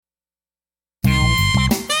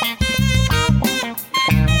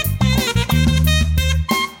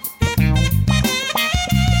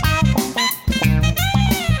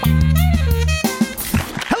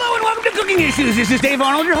This is Dave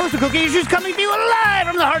Arnold, your host of Cookie Issues, coming to you live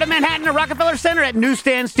from the heart of Manhattan at Rockefeller Center at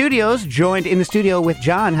Newsstand Studios. Joined in the studio with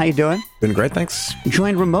John. How you doing? Doing great, thanks.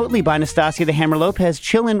 Joined remotely by Nastasia the Hammer Lopez,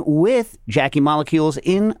 chilling with Jackie Molecules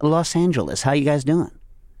in Los Angeles. How you guys doing?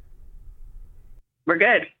 We're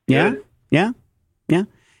good. Yeah? Yeah? Yeah?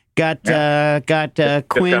 Got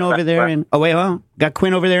Quinn over there got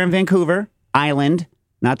Quinn over there in Vancouver Island,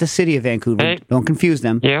 not the city of Vancouver. Hey. Don't confuse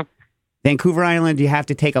them. Yep. Vancouver Island, you have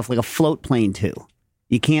to take off like a float plane to.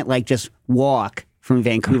 You can't just walk from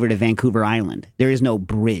Vancouver to Vancouver Island. There is no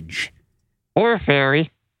bridge. Or a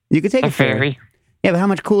ferry. You could take a ferry. Yeah, but how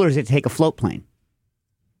much cooler is it to take a float plane?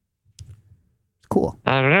 It's cool.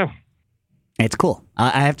 I don't know. It's cool.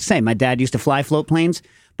 I have to say, my dad used to fly float planes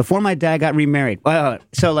before my dad got remarried.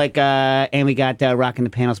 And we got rocking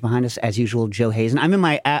the panels behind us as usual, Joe Hazen. I'm in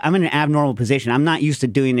an abnormal position. I'm not used to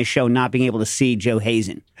doing this show, not being able to see Joe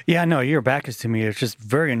Hazen. Yeah, no, your back is to me. It's just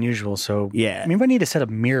very unusual. So yeah, I mean, we need to set a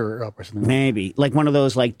mirror up or something. Maybe like one of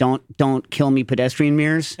those don't kill me pedestrian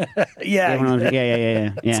mirrors.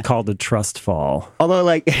 Yeah. It's called a trust fall.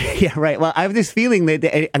 Although yeah, right. Well, I have this feeling that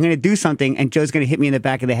I'm going to do something and Joe's going to hit me in the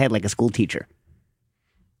back of the head like a school teacher.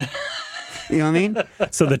 You know what I mean?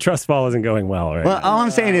 So the trust fall isn't going well, right? Well, all I'm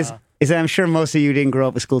saying is that I'm sure most of you didn't grow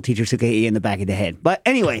up with school teachers who could hit you in the back of the head. But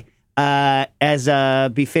anyway, as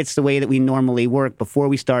befits the way that we normally work, before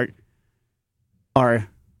we start our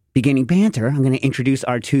beginning banter, I'm going to introduce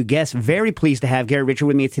our two guests. Very pleased to have Garrett Richard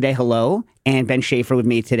with me today. Hello. And Ben Schaefer with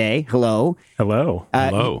me today. Hello. Hello.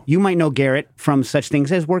 Hello. You might know Garrett from such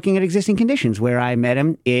things as working at Existing Conditions, where I met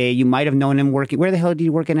him. You might have known him working. Where the hell did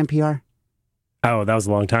you work at NPR? Oh, that was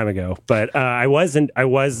a long time ago. But I was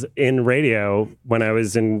in radio when I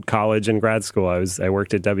was in college and grad school. I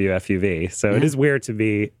worked at WFUV. So It is weird to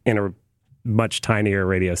be in a much tinier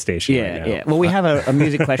radio station right now. Yeah. Well, we have a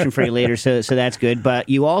music question for you later, so that's good. But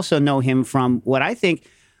you also know him from what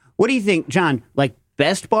do you think, John,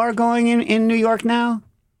 best bar going in New York now?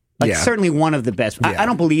 Certainly one of the best. Yeah. I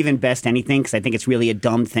don't believe in best anything because I think it's really a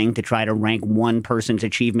dumb thing to try to rank one person's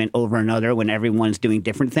achievement over another when everyone's doing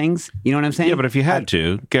different things. You know what I'm saying? Yeah, but if you had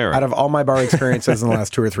to, Garrett. Out of all my bar experiences in the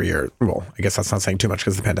last 2 or 3 years, well, I guess that's not saying too much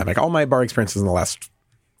because of the pandemic. All my bar experiences in the last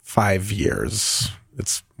 5 years,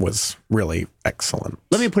 was really excellent.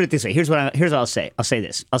 Let me put it this way. Here's what I'll say. I'll say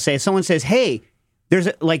this. I'll say if someone says, "Hey, there's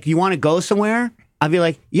you want to go somewhere?" I'll be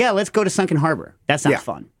like, "Yeah, let's go to Sunken Harbor. That sounds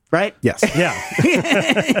fun." Right? Yes. Yeah.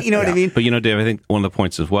 You know what I mean? But Dave, I think one of the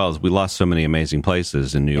points as well is we lost so many amazing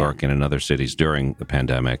places in New York and in other cities during the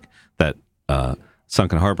pandemic that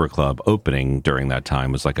Sunken Harbor Club opening during that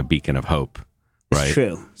time was like a beacon of hope. Right. It's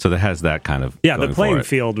true. So that has that kind of the playing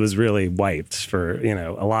field was really wiped for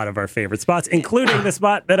a lot of our favorite spots, including the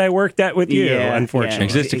spot that I worked at with you. Unfortunately,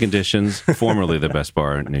 Existing Conditions, formerly the best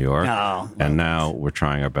bar in New York, Oh. and now we're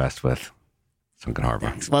trying our best with Sunken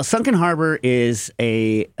Harbor. Well, Sunken Harbor is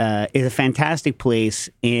a fantastic place,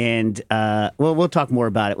 and we'll talk more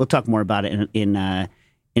about it. We'll talk more about it in a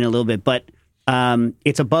little bit. But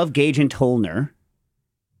it's above Gage and Tollner.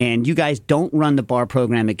 And you guys don't run the bar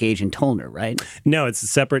program at Gage and Tollner, right? No, it's a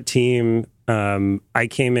separate team. I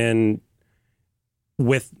came in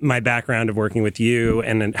with my background of working with you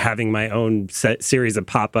and then having my own series of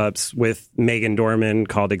pop-ups with Megan Dorman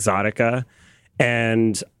called Exotica.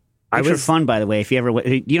 And Which are fun, by the way. If you ever,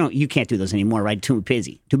 you can't do those anymore, right? Too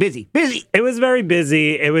busy. It was very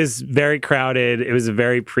busy. It was very crowded. It was a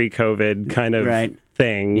very pre-COVID kind of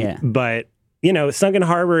thing. Yeah. But Sunken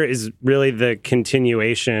Harbor is really the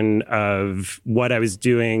continuation of what I was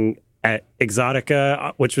doing at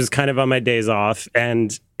Exotica, which was kind of on my days off,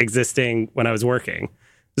 and Existing when I was working.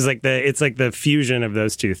 It's like the fusion of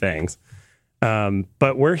those two things.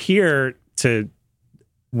 But we're here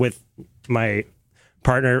with my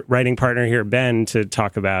writing partner here, Ben, to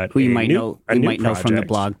talk about who you might know from the project.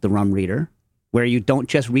 blog, The Rum Reader, where you don't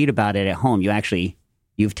just read about it at home.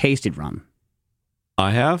 You've tasted rum.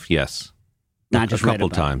 I have, yes. Not just a couple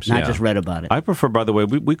read about times. Not just read about it. I prefer, by the way,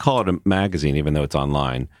 we call it a magazine, even though it's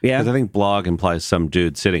online. Yeah. Because I think blog implies some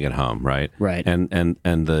dude sitting at home, right? Right. And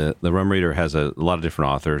the Rum Reader has a lot of different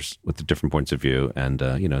authors with the different points of view, and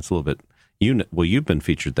it's a little bit. You've been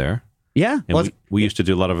featured there. Yeah. And we used to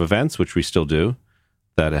do a lot of events, which we still do,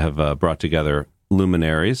 that have brought together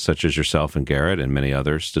luminaries such as yourself and Garrett and many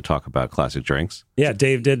others to talk about classic drinks. Yeah,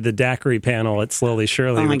 Dave did the daiquiri panel at Slowly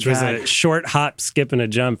Surely, which was a short hop, skip, and a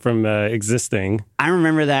jump from Existing. I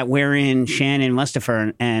remember that wherein Shannon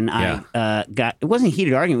Mustafa and I it wasn't a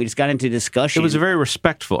heated argument. We just got into discussion. It was a very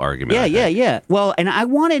respectful argument. Yeah. Well, and I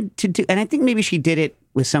wanted to do, and I think maybe she did it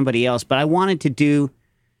with somebody else, but I wanted to do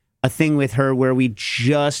a thing with her where we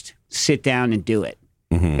just sit down and do it.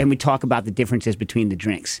 And we talk about the differences between the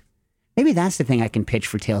drinks. Maybe that's the thing I can pitch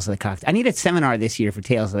for Tales of the Cocktail. I need a seminar this year for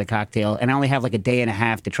Tales of the Cocktail, and I only have like a day and a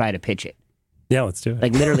half to try to pitch it. Yeah, let's do it.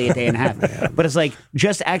 Like literally a day and a half. But it's like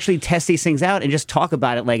just actually test these things out and just talk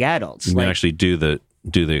about it like adults. You Like, can actually do the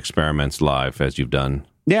experiments live as you've done.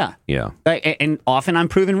 yeah. Yeah. And often I'm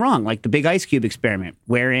proven wrong, like the big Ice Cube experiment,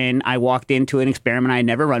 wherein I walked into an experiment I had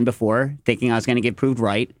never run before, thinking I was going to get proved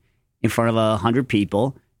right in front of 100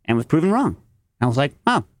 people, and was proven wrong. I was like,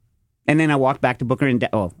 oh. And then I walked back to Booker and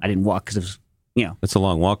I didn't walk because it was, It's a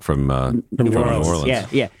long walk from New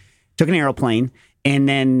Orleans. Yeah. Took an aeroplane, and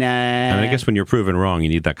then I guess when you're proven wrong, you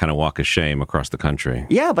need that kind of walk of shame across the country.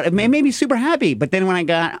 yeah, but it made me super happy. But then when I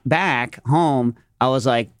got back home, I was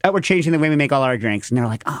like, oh, we're changing the way we make all our drinks. And they were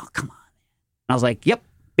like, oh, come on. And I was like, yep,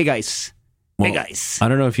 big ice. Big Well, ice. I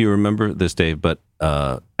don't know if you remember this, Dave, but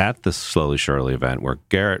at the Slowly Surely event where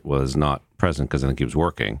Garrett was not present because I think he was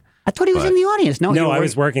working. I thought he was in the audience. No, No, you I were-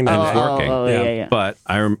 was working that night. working. Oh, yeah. But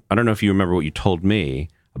I don't know if you remember what you told me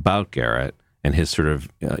about Garrett and his sort of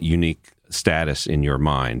unique status in your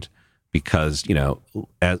mind. Because,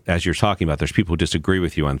 as you're talking about, there's people who disagree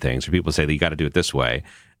with you on things, or people say that you got to do it this way.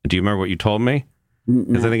 Do you remember what you told me?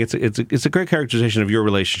 Because I think it's a great characterization of your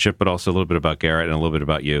relationship, but also a little bit about Garrett and a little bit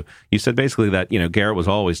about you. You said basically that Garrett was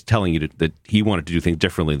always telling you that he wanted to do things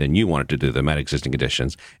differently than you wanted to do them at existing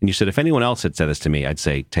conditions. And you said if anyone else had said this to me, I'd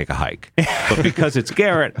say take a hike. But because it's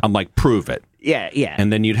Garrett, I'm like prove it. Yeah.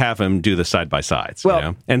 And then you'd have him do the side by sides.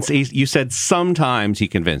 Well- And so you said sometimes he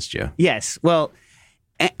convinced you. Yes. Well,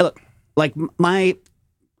 look, like my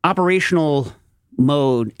operational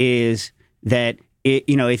mode is that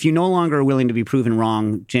if you no longer are willing to be proven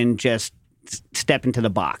wrong, then just step into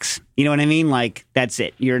the box. You know what I mean? Like that's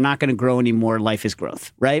it. You're not going to grow anymore. Life is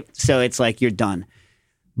growth, right? So it's like you're done.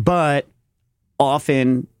 But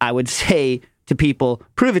often I would say to people,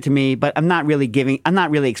 prove it to me, but I'm not really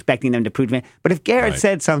expecting them to prove it. But if Garrett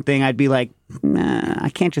said something, I'd be like, nah, I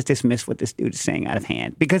can't just dismiss what this dude is saying out of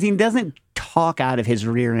hand, because he doesn't talk out of his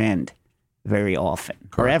rear end very often,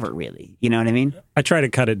 or ever really. You know what I mean? I try to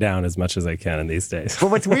cut it down as much as I can in these days. But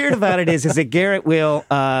what's weird about it is that Garrett will,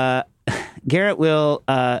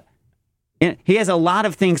 he has a lot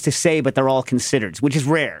of things to say, but they're all considered, which is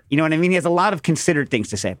rare. You know what I mean? He has a lot of considered things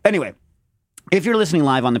to say. Anyway, if you're listening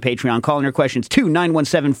live on the Patreon, call in your questions to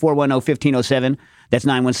 917-410-1507. That's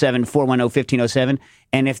 917-410-1507.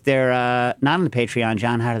 And if they're not on the Patreon,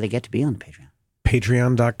 John, how do they get to be on the Patreon?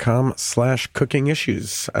 Patreon.com/cooking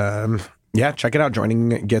issues. Yeah, check it out.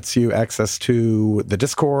 Joining gets you access to the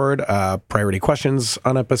Discord, priority questions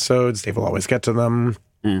on episodes. Dave will always get to them.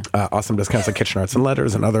 Awesome discounts at Kitchen Arts and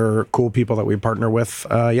Letters and other cool people that we partner with.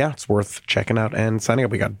 Yeah, it's worth checking out and signing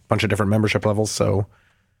up. We got a bunch of different membership levels. So,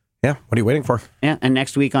 yeah, what are you waiting for? Yeah, and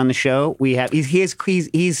next week on the show, we have he's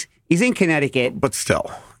in Connecticut. But still,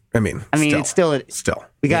 It's still.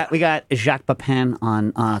 We got Jacques Pepin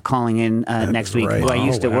on calling in next week, right. who I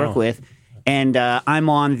used to work with. And I'm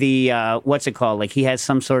on the, what's it called? Like he has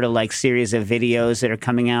some sort of like series of videos that are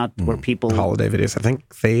coming out where people... Holiday videos. I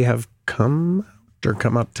think they have come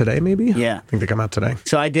out today, maybe? Yeah. I think they come out today.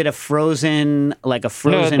 So I did a frozen... No,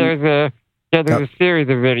 there's a series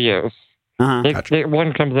of videos. Uh-huh.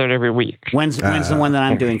 One comes out every week. When's the one that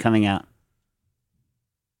I'm doing coming out?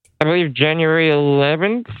 I believe January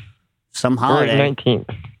 11th Some or holiday.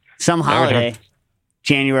 19th. Some holiday.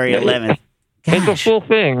 January 11th. It's a Gosh. full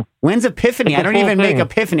thing. When's Epiphany? It's I a don't full even make thing.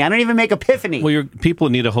 Epiphany. I don't even make Epiphany. Well, people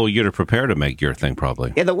need a whole year to prepare to make your thing,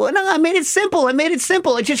 probably. Yeah, no, I made it simple.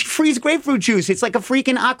 It just freeze grapefruit juice. It's like a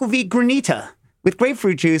freaking aquavit granita with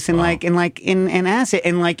grapefruit juice and in acid,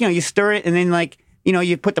 and you stir it, and then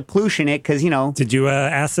you put the ploosh in it because Did you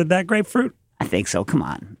acid that grapefruit? I think so. Come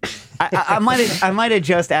on, I might have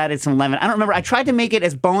just added some lemon. I don't remember. I tried to make it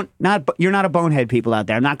as you're not a bonehead, people out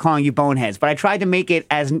there. I'm not calling you boneheads, but I tried to make it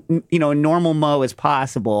as normal mo as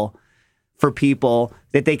possible for people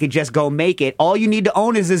that they could just go make it. All you need to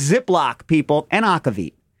own is a Ziploc, people, and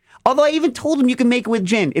aquavit. Although I even told them you can make it with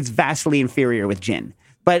gin. It's vastly inferior with gin,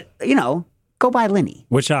 but go buy Linny.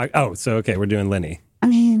 Okay, we're doing Linny. I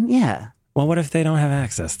mean, yeah. Well, what if they don't have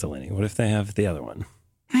access to Linny? What if they have the other one?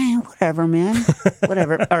 Whatever, man.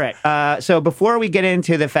 Whatever. All right. So before we get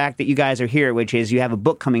into the fact that you guys are here, which is you have a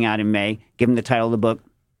book coming out in May, give them the title of the book.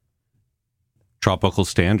 Tropical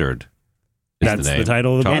Standard. Is That's the name. the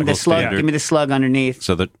title of the book. And the slug. Standard. Give me the slug underneath.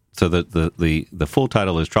 So the full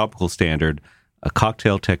title is Tropical Standard: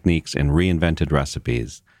 Cocktail Techniques and Reinvented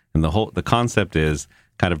Recipes. And the concept is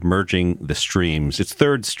kind of merging the streams. It's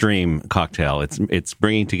third stream cocktail. It's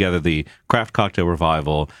bringing together the craft cocktail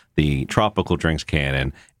revival, the tropical drinks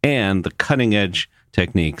canon, and the cutting edge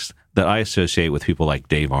techniques that I associate with people like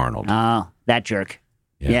Dave Arnold. Oh, that jerk.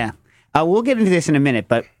 Yeah. We'll get into this in a minute,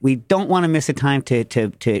 but we don't want to miss a time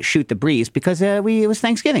to shoot the breeze because it was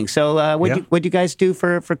Thanksgiving. So what'd you guys do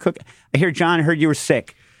for cook? I hear John heard you were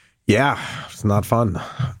sick. Yeah, it's not fun.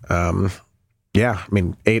 Yeah, I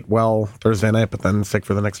mean, ate well Thursday night, but then sick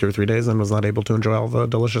for the next 2 or 3 days and was not able to enjoy all the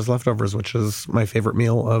delicious leftovers, which is my favorite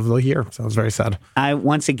meal of the year. So I was very sad. I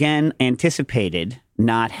once again anticipated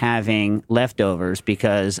not having leftovers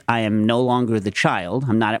because I am no longer the child.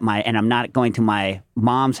 I'm not going to my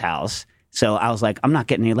mom's house. So I was like, I'm not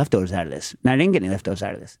getting any leftovers out of this. And I didn't get any leftovers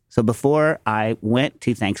out of this. So before I went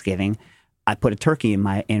to Thanksgiving, I put a turkey in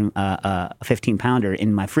a 15-pounder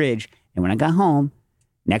in my fridge. And when I got home,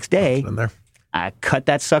 next day, In there. I cut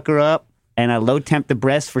that sucker up and I low temp the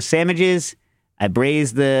breast for sandwiches. I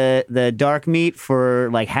braised the dark meat for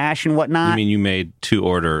like hash and whatnot. You mean you made to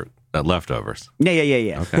order leftovers?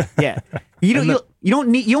 Yeah. Okay. Yeah.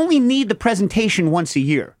 You only need the presentation once a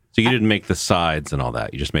year. So you didn't make the sides and all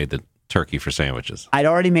that. You just made the turkey for sandwiches. I'd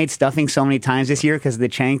already made stuffing so many times this year because of the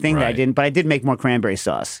Chang thing that I Right. didn't. But I did make more cranberry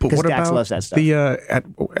sauce But because what Dax about loves that stuff.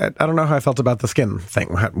 I don't know how I felt about the skin thing.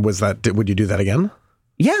 Would you do that again?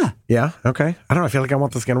 Yeah, Yeah. Okay. I don't know. I feel like I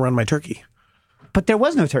want the skin around my turkey. but there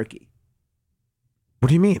was no turkey. What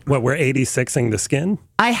do you mean? What, we're 86ing the skin?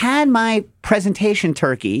 I had my presentation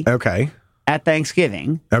turkey Okay. at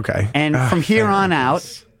Thanksgiving. Okay. And from here on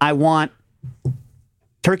out, I want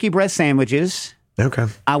turkey breast sandwiches. Okay.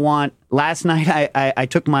 I want. Last night, I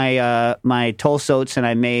took my my toast oats and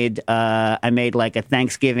I made like a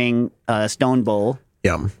Thanksgiving stone bowl.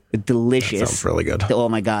 Yum. Delicious. That sounds really good. Oh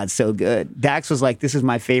my God, so good. Dax was like, "This is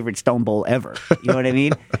my favorite stone bowl ever." You know what I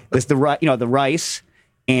mean? It's the rice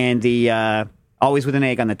and the always with an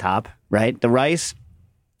egg on the top, right? The rice,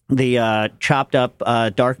 the chopped up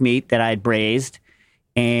dark meat that I had braised,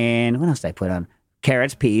 and what else did I put on?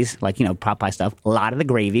 Carrots, peas, like pot pie stuff. A lot of the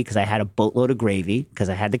gravy because I had a boatload of gravy because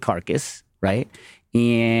I had the carcass, right?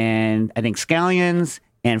 And I think scallions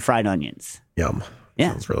and fried onions. Yum.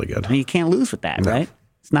 Yeah. Sounds really good. I mean, you can't lose with that, No. right?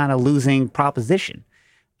 It's not a losing proposition.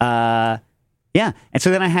 Yeah. And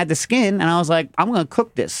so then I had the skin, and I was like, I'm going to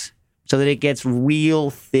cook this so that it gets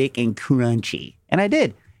real thick and crunchy. And I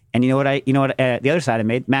did. And you know what? The other side I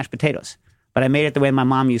made mashed potatoes, but I made it the way my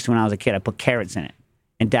mom used to when I was a kid. I put carrots in it,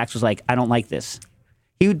 and Dax was like, I don't like this.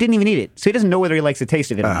 He didn't even eat it, so he doesn't know whether he likes the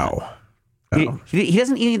taste of it or not. Ow. He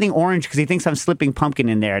doesn't eat anything orange because he thinks I'm slipping pumpkin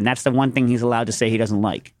in there, and that's the one thing he's allowed to say he doesn't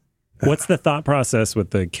like. What's the thought process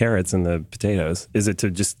with the carrots and the potatoes? Is it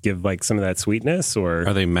to just give like some of that sweetness, or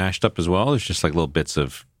Are they mashed up as well? It's just like little bits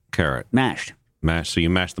of carrot Mashed. mashed. So you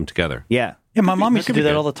mash them together. Yeah. Yeah, my mom used to could be do that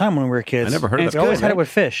good. all the time when we were kids. I never heard of It's that. We always good, had right? it with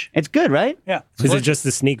fish. It's good, right? Yeah. is it just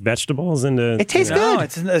to sneak vegetables into? It tastes No, good.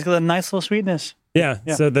 it's got a nice little sweetness. Yeah.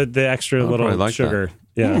 So the extra little probably like sugar.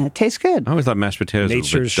 Yeah, Yeah. it tastes good. I always thought mashed potatoes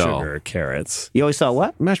Nature's were a bit dull. sugar, carrots. You always saw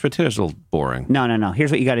what? Mashed potatoes are a little boring. No. Here's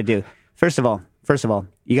what you got to do. First of all,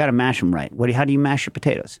 you got to mash them right. How do you mash your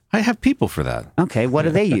potatoes? I have people for that. Okay, what do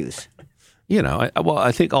they use?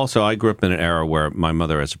 I think also I grew up in an era where my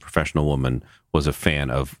mother, as a professional woman, was a fan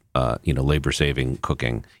of labor-saving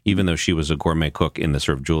cooking. Even though she was a gourmet cook in the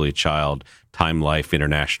sort of Julia Child, Time Life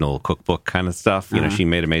International cookbook kind of stuff, she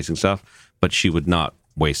made amazing stuff, but she would not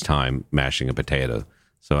waste time mashing a potato.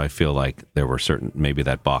 So I feel like there were maybe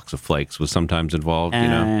that box of flakes was sometimes involved.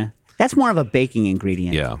 That's more of a baking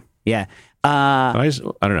ingredient. Yeah. Yeah. I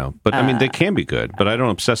don't know, but I mean they can be good, but I don't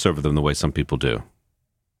obsess over them the way some people do.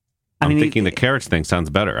 I'm thinking the carrots thing sounds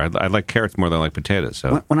better. I like carrots more than I like potatoes.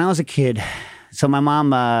 So When I was a kid, so my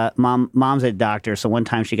mom's a doctor. So one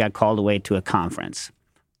time she got called away to a conference,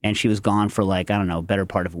 and she was gone for better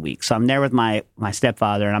part of a week. So I'm there with my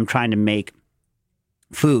stepfather, and I'm trying to make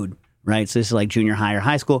food, right? So this is like junior high or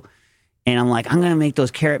high school. And I'm like, I'm going to make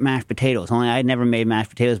those carrot mashed potatoes. Only I'd never made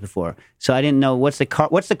mashed potatoes before. So I didn't know what's the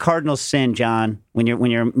cardinal sin, John, when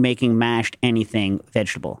you're making mashed anything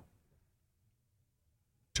vegetable?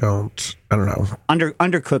 I don't know.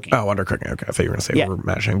 Undercooking. Oh, undercooking. Okay. I thought you were going to say Yeah. over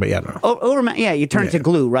mashing, but yeah, no. You turn it to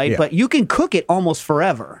glue, right? Yeah. But you can cook it almost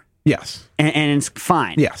forever, Yes. and it's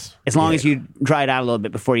fine. Yes. As long Yeah. as you dry it out a little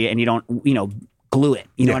bit before you don't, glue it.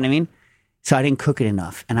 You know Yeah. what I mean? So I didn't cook it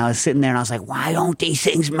enough. And I was sitting there and I was like, why don't these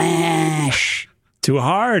things mash? Too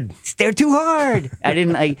hard. They're too hard.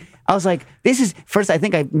 I was like, first I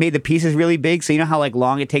think I made the pieces really big. So you know how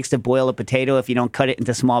long it takes to boil a potato if you don't cut it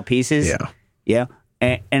into small pieces? Yeah. Yeah.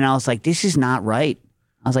 And I was like, this is not right.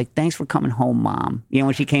 I was like, thanks for coming home, Mom.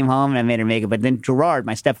 When she came home and I made her make it. But then Gerard,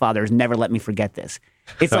 my stepfather, has never let me forget this.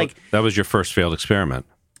 It's that was your first failed experiment.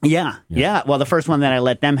 Yeah. Well, the first one that I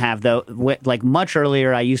let them have, though, much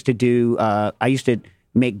earlier, I used to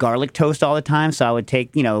make garlic toast all the time. So I would take,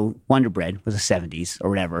 Wonder Bread was the 70s or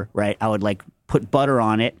whatever, right? I would put butter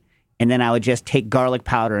on it and then I would just take garlic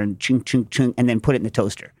powder and chung chung chung, and then put it in the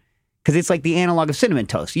toaster. Because it's like the analog of cinnamon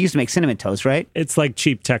toast. You used to make cinnamon toast, right? It's like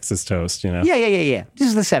cheap Texas toast, you know? Yeah. This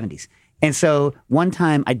is the 70s. And so one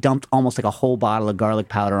time I dumped almost like a whole bottle of garlic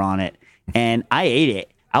powder on it, and I ate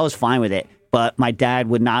it. I was fine with it, but my dad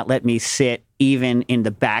would not let me sit even in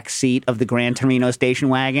the back seat of the Gran Torino station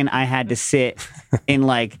wagon. I had to sit in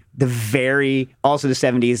like also the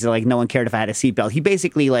 70s, like no one cared if I had a seatbelt. He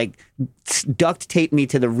basically like duct taped me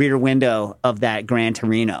to the rear window of that Gran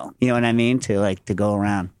Torino. You know what I mean? To go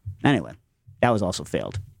around. Anyway, that was also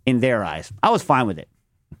failed in their eyes. I was fine with it,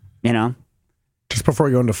 you know? Just before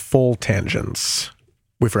we go into full tangents,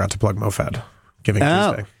 we forgot to plug MoFad. Giving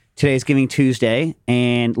Tuesday. Today's Giving Tuesday,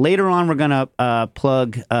 and later on we're going to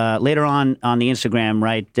plug, later on the Instagram,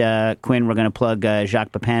 right, Quinn, we're going to plug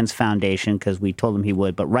Jacques Pepin's foundation because we told him he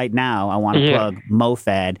would, but right now I want to plug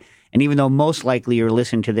MoFad, and even though most likely you're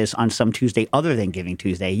listening to this on some Tuesday other than Giving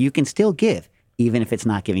Tuesday, you can still give, even if it's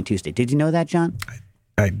not Giving Tuesday. Did you know that, John?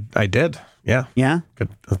 I did, yeah. Yeah? Good.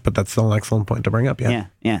 But that's still an excellent point to bring up, yeah.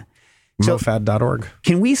 Yeah. So, MoFad.org.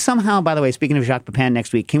 Can we somehow, by the way, speaking of Jacques Pepin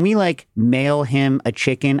next week, can we like mail him a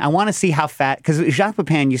chicken? I want to see how fat, because Jacques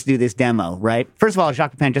Pepin used to do this demo, right? First of all,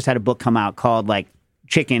 Jacques Pepin just had a book come out called like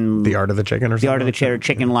Chicken. The Art of the Chicken or something? The Art of the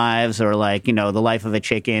Chicken Lives, or like, you know, The Life of a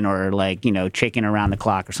Chicken, or like, you know, Chicken Around the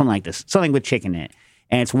Clock, or something like this. Something with chicken in it.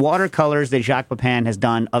 And it's watercolors that Jacques Pepin has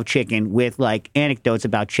done of chicken with like anecdotes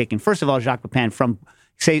about chicken. First of all, Jacques Pepin from,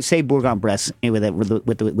 say Bourg-en-Bresse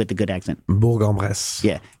with the good accent. Bourg-en-Bresse.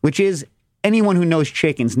 Yeah, which is, anyone who knows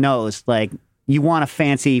chickens knows, like, you want a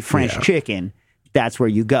fancy French chicken, that's where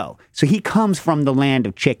you go. So he comes from the land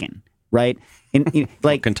of chicken, right?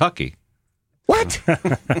 Like Kentucky. What?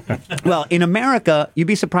 Well, in America, you'd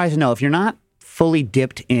be surprised to know, if you're not fully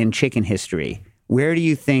dipped in chicken history, where do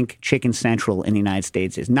you think Chicken Central in the United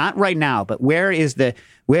States is? Not right now, but where is the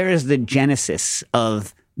genesis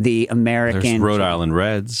of the American? There's Rhode Island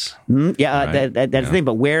Reds. Yeah, right? that's the thing.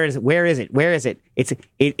 But where is it?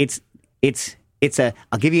 It's a,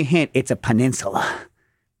 I'll give you a hint, it's a peninsula.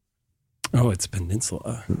 Oh, it's a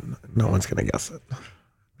peninsula. No one's going to guess it.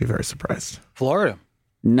 Be very surprised. Florida.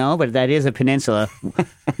 No, but that is a peninsula.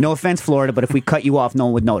 No offense, Florida, but if we cut you off, no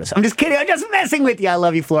one would notice. I'm just kidding. I'm just messing with you. I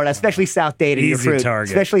love you, Florida, especially South Dade and your Easy fruit.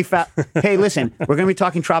 target. Especially Hey, listen, we're going to be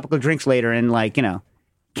talking tropical drinks later, and like, you know,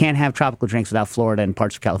 can't have tropical drinks without Florida and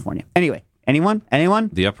parts of California. Anyway, anyone?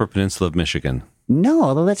 The Upper Peninsula of Michigan. No,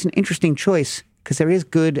 although that's an interesting choice because there is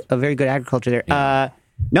a very good agriculture there. Yeah.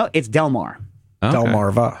 No, it's Del Mar. Okay.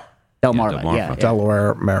 Delmarva. Delmarva, yeah.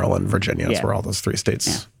 Delaware, Maryland, Virginia. That's Yeah. where all those three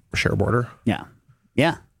states share a border.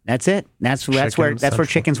 Yeah, that's it. That's where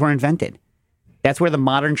chickens were invented. That's where the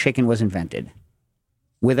modern chicken was invented.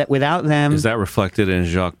 Without them, Is that reflected in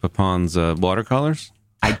Jacques Pepin's watercolors?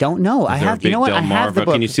 I don't know. I have. You know what? I have the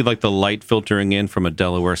book. Can you see like the light filtering in from a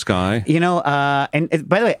Delaware sky? You know, and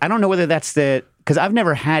by the way, I don't know whether that's because I've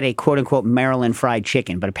never had a quote unquote Maryland fried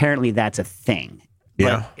chicken, but apparently that's a thing.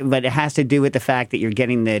 Yeah. But it has to do with the fact that you're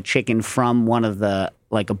getting the chicken from one of the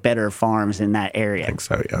like a better farms in that area. I think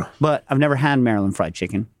so, yeah. But I've never had Maryland fried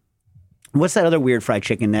chicken. What's that other weird fried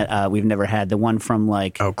chicken that we've never had? The one from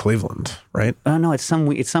like Cleveland, right? Oh no, it's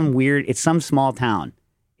some small town.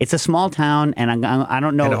 It's a small town, and I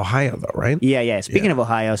don't know. In Ohio, though, right? Yeah. Speaking of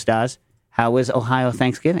Ohio, Stas, how was Ohio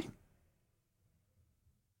Thanksgiving?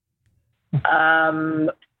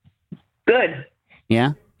 Good.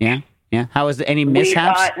 Yeah. How was any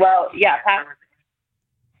mishaps?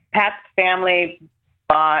 Pat's family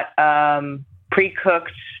bought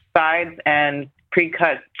pre-cooked sides and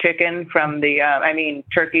pre-cut chicken from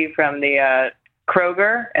turkey from the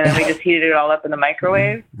Kroger, and then we just heated it all up in the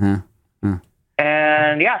microwave.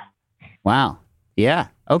 And yeah. Wow. Yeah.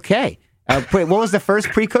 Okay. What was the first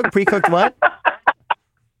pre-cooked? Pre-cooked what?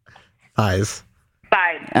 Sides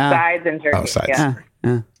and turkey. Oh, sides.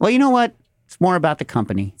 Yeah. Well, you know what? It's more about the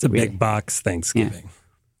company. It's a big box Thanksgiving. Yeah.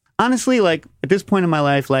 Honestly, like at this point in my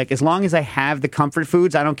life, like as long as I have the comfort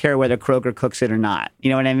foods, I don't care whether Kroger cooks it or not. You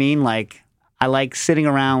know what I mean? Like I like sitting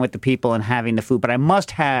around with the people and having the food, but I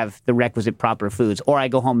must have the requisite proper foods, or I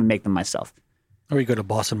go home and make them myself. Or you go to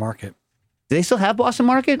Boston Market. Do they still have Boston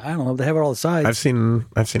Market? I don't know. They have it all the sides. I've seen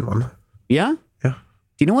one. Yeah? Yeah. Do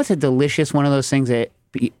you know what's a delicious one of those things that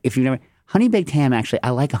if you've never... Honey baked ham, actually. I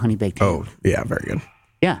like a honey baked ham. Oh, yeah, very good.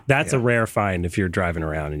 Yeah. That's a rare find if you're driving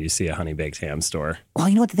around and you see a honey baked ham store. Well,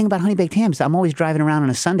 you know what the thing about honey baked ham is? I'm always driving around on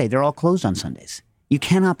a Sunday. They're all closed on Sundays. You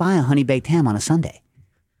cannot buy a honey baked ham on a Sunday.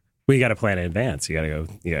 Well, you got to plan in advance. You got to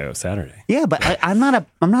go Saturday. Yeah, but I'm not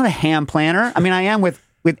a ham planner. I mean, I am with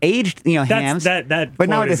with aged, hams. That but but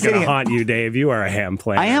now now is the going to city- haunt you, Dave. You are a ham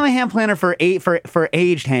planner. I am a ham planner for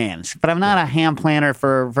aged hams, but I'm not a ham planner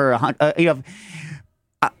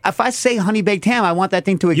if I say honey baked ham, I want that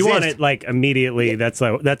thing to exist. You want it like immediately. That's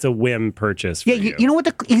a whim purchase. For Yeah, you. you know what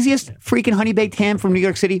the easiest freaking honey baked ham from New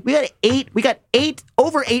York City? We got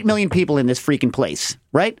over 8 million people in this freaking place,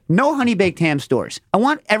 right? No honey baked ham stores. I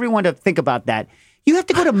want everyone to think about that. You have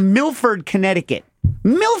to go to Milford, Connecticut.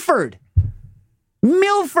 Milford.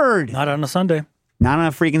 Not on a Sunday. Not on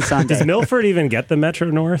a freaking Sunday. Does Milford even get the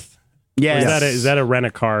Metro North? Yes. Or is that a rent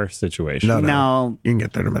a car situation? No. You can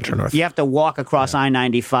get there to Metro North. You have to walk across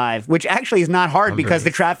I-95, which actually is not hard because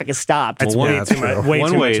the traffic is stopped. That's Well, way one- too much. Way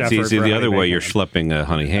One too way much it's effort easy, for the a other honey way bacon. you're schlepping a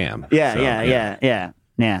honey ham.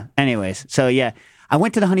 Yeah. Anyways, so yeah, I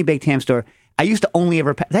went to the honey baked ham store. I used to only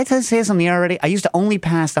ever. Did I say something already? I used to only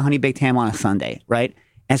pass the honey baked ham on a Sunday, right?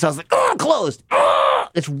 And so I was like, oh, closed. Oh!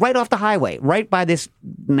 It's right off the highway, right by this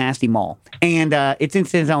nasty mall, and it's in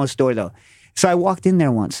its own store though. So I walked in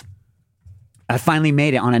there once. I finally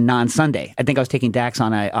made it on a non-Sunday. I think I was taking Dax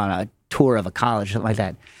on a tour of a college, something like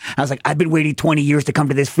that. I was like, I've been waiting 20 years to come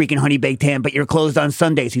to this freaking honey baked ham, but you're closed on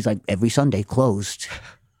Sundays. He's like, every Sunday closed.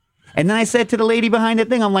 And then I said to the lady behind the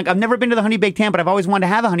thing, I'm like, I've never been to the honey baked ham, but I've always wanted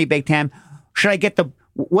to have a honey baked ham. Should I get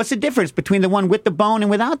what's the difference between the one with the bone and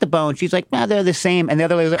without the bone? She's like, well, they're the same. And the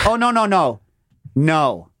other lady's like, oh, no.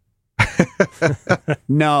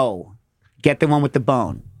 No. Get the one with the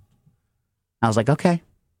bone. I was like, okay.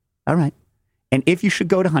 All right. And if you should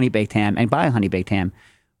go to Honey Baked Ham and buy a Honey Baked Ham,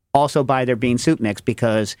 also buy their bean soup mix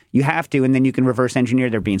because you have to, and then you can reverse engineer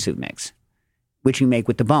their bean soup mix, which you make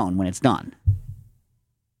with the bone when it's done.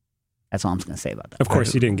 That's all I'm going to say about that. Of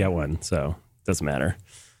course, you didn't get one, so it doesn't matter.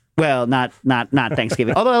 Well, not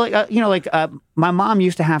Thanksgiving. Although, my mom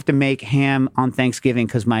used to have to make ham on Thanksgiving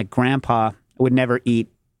because my grandpa would never eat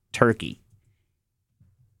turkey.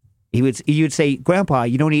 You'd say, Grandpa,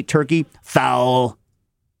 you don't eat turkey? Foul.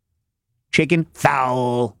 Chicken?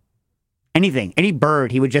 Foul. Anything, any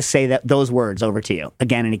bird, he would just say those words over to you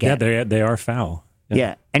again and again. Yeah, they are foul.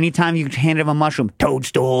 Yeah. Anytime you handed him a mushroom,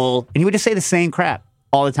 toadstool. And he would just say the same crap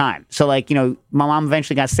all the time. So, my mom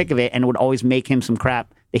eventually got sick of it and would always make him some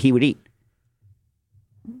crap that he would eat.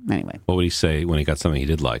 Anyway. What would he say when he got something he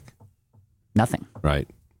did like? Nothing. Right.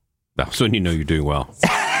 That's when you know you're doing well.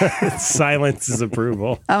 Silence is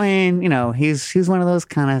approval. I mean, he's one of those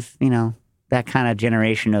kind of, that kind of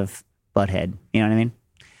generation of butthead. You know what I mean?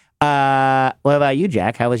 What about you,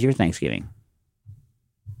 Jack? How was your Thanksgiving?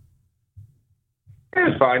 It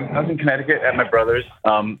was fine. I was in Connecticut at my brother's.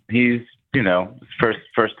 He's,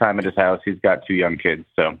 first time at his house. He's got 2 young kids,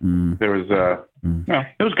 so there was,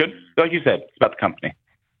 it was good. Like you said, it's about the company.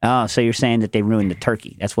 Oh, so you're saying that they ruined the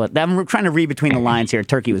turkey? That's what I'm trying to read between the lines here.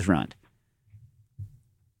 Turkey was ruined.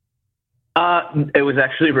 It was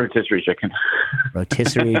actually rotisserie chicken.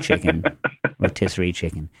 Rotisserie chicken. Rotisserie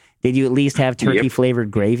chicken. Did you at least have turkey flavored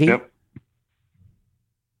gravy? Yep.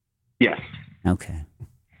 Yes. Okay.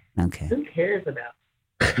 Who cares about?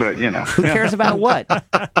 But, Who cares about what?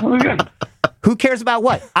 it was good. Who cares about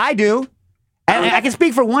what? I do. And I can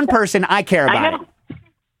speak for one person. I care about it.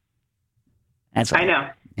 That's all. I know.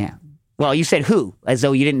 Yeah. Well, you said who, as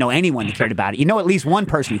though you didn't know anyone that cared about it. You know at least one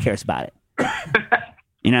person who cares about it.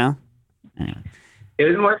 Anyway. It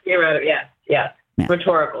was more theoretical. Yeah.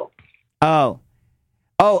 Rhetorical.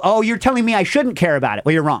 Oh, you're telling me I shouldn't care about it.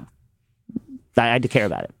 Well, you're wrong. I do care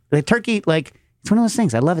about it. The turkey, it's one of those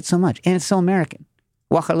things. I love it so much. And it's so American.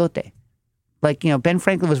 Guajolote. Ben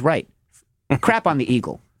Franklin was right. Crap on the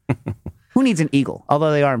eagle. Who needs an eagle?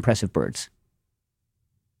 Although they are impressive birds.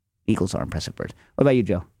 Eagles are impressive birds. What about you,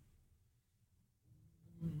 Joe?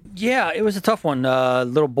 Yeah, it was a tough one.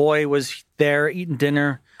 Little boy was there eating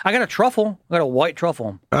dinner. I got a truffle. I got a white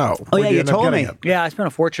truffle. Oh, yeah, where'd you end up told getting me. it? Yeah, I spent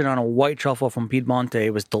a fortune on a white truffle from Piedmonte. It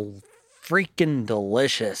was freaking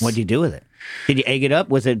delicious. What'd you do with it? Did you egg it up?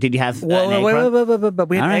 Did you have an egg Wait, run? but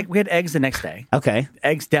we had All right. we had eggs the next day. Okay.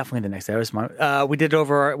 Eggs definitely the next day. It was smart. We did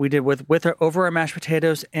over our mashed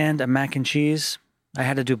potatoes and a mac and cheese. I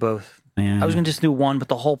had to do both. Yeah. I was gonna just do one, but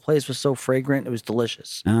the whole place was so fragrant. It was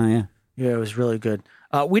delicious. Oh, yeah. Yeah, it was really good.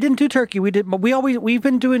 We didn't do turkey. We've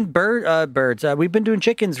been doing birds. We've been doing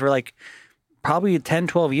chickens for probably 10,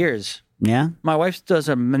 12 years. Yeah. My wife does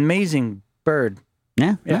an amazing bird.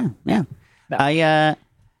 Yeah. Yeah. Yeah.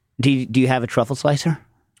 Do you have a truffle slicer?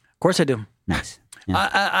 Of course I do. Nice.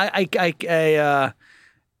 Yeah.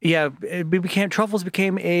 Truffles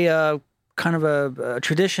became a kind of a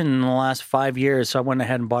tradition in the last 5 years. So I went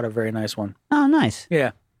ahead and bought a very nice one. Oh, nice.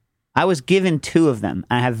 Yeah. I was given 2 of them.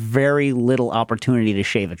 I have very little opportunity to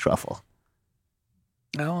shave a truffle.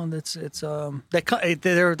 Oh,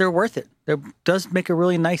 they're worth it. It does make a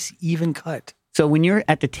really nice even cut. So when you're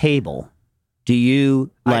at the table, do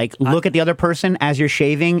you look at the other person as you're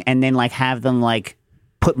shaving and then like have them like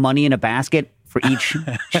put money in a basket for each?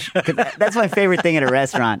 'Cause that's my favorite thing at a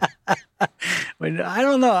restaurant. I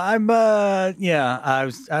don't know. I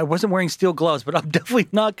wasn't wearing steel gloves, but I'm definitely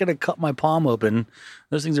not going to cut my palm open.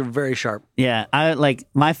 Those things are very sharp. Yeah, I like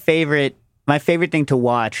my favorite thing to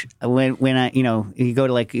watch when I you go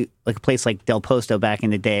to like a place like Del Posto back in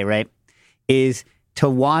the day, right? Is to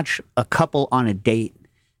watch a couple on a date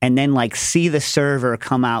and then like see the server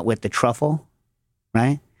come out with the truffle,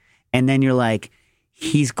 right? And then you're like,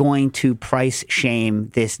 he's going to price shame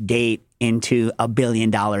this date into $1 billion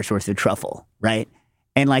worth of truffle, right?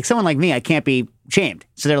 And like someone like me, I can't be shamed.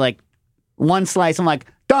 So they're like, one slice, I'm like,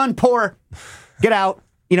 done, pour, get out.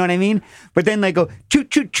 You know what I mean? But then they go, choot,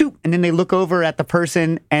 choot, choot. And then they look over at the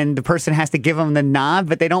person and the person has to give them the nod,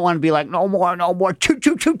 but they don't want to be like, no more, choot,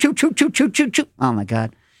 choot, choot, choot, choot, choot, choot, choot, choot. Oh my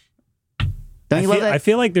God. Don't you love that? I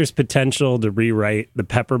feel like there's potential to rewrite the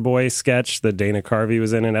Pepper Boy sketch that Dana Carvey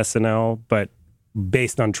was in SNL, but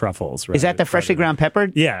based on truffles, right? Is that the freshly ground pepper?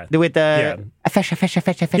 Yeah. With the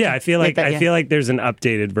fetch. Yeah, I feel like there's an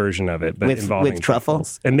updated version of it, but involving with truffle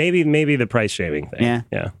truffles. And maybe the price shaming thing. Yeah.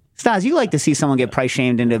 Yeah. Stas, you like to see someone get price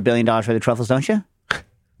shamed into $1 billion worth of truffles, don't you? It's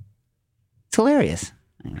hilarious.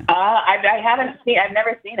 I haven't seen. I've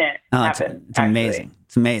never seen it. Oh, happen, it's amazing.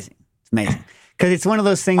 It's amazing. It's amazing. Because it's one of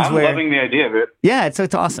those things I'm where loving the idea of it. yeah, it's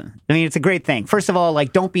awesome. I mean, it's a great thing. First of all,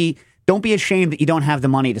 like don't be ashamed that you don't have the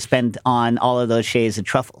money to spend on all of those shades of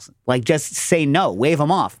truffles. Like just say no, wave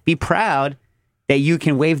them off. Be proud that you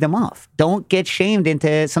can wave them off. Don't get shamed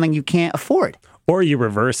into something you can't afford. Or you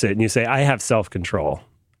reverse it and you say, I have self-control.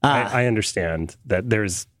 I understand that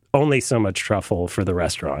there's only so much truffle for the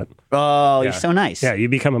restaurant. Oh, you're so nice. Yeah, you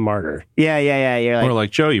become a martyr. Yeah. You're like, Or like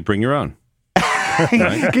Joe, you bring your own.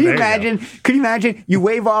 Can you imagine? Could you imagine? You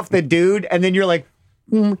wave off the dude, and then you're like,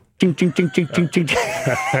 ching, ching, ching, ching, ching, ching.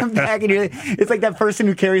 I'm back, and it's like that person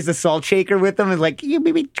who carries the salt shaker with them, and like, can you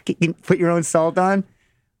maybe put your own salt on?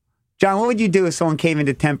 John, what would you do if someone came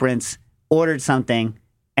into Temperance, ordered something,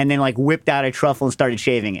 and then like whipped out a truffle and started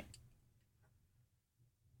shaving it?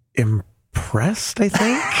 Impressed, I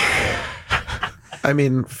think. I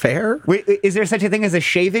mean, fair. Wait, is there such a thing as a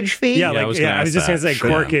shavage fee? Yeah, I was just going to say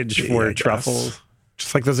corkage for I truffles. guess.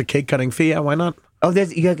 Just like there's a cake cutting fee. Yeah, why not? Oh,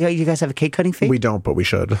 you guys have a cake cutting fee? We don't, but we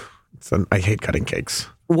should. I hate cutting cakes.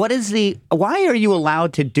 Why are you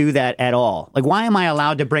allowed to do that at all? Like, why am I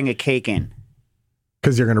allowed to bring a cake in?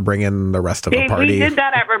 Because you're going to bring in the rest of the party. We did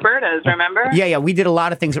that at Roberta's, remember? Yeah, we did a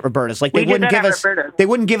lot of things at Roberta's. Like they We did wouldn't that give at us Roberta's. they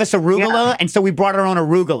wouldn't give us arugula, Yeah. and so we brought our own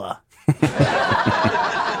arugula.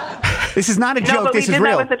 This is not a No, joke. but This we is did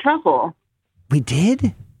real. that with the truffle. We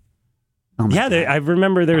did. Oh my Yeah, God. I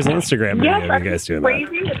remember there was an Instagram video Yes, of you guys doing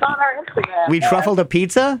crazy. It's on our Instagram. We truffled a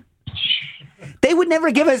pizza. They would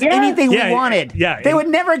never give us anything Yeah, we wanted. yeah. They would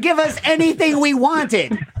never give us anything we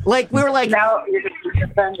wanted. Like we were like, Now you're just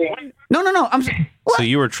defending. no. So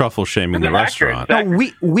you were truffle shaming the restaurant. No,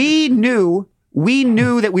 we knew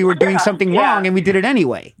that we were doing something Yeah. wrong, and we did it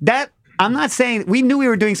anyway. I'm not saying we knew we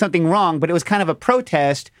were doing something wrong, but it was kind of a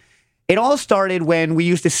protest. It all started when we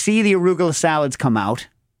used to see the arugula salads come out,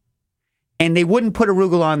 and they wouldn't put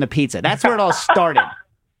arugula on the pizza. That's where it all started.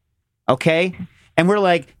 Okay, and we're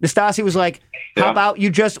like, Nastasi was like, "How about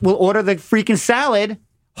we'll order the freaking salad,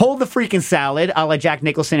 hold the freaking salad, a la Jack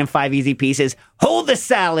Nicholson in 5 Easy Pieces, hold the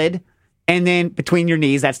salad." And then between your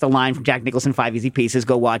knees, that's the line from Jack Nicholson, 5 Easy Pieces.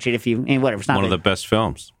 Go watch it whatever. It's not One of the best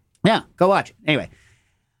films. Yeah, go watch it. Anyway,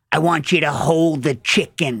 I want you to hold the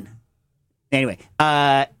chicken. Anyway,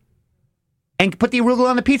 and put the arugula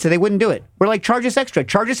on the pizza. They wouldn't do it. We're like, charge us extra.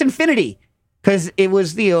 Charge us infinity. Because it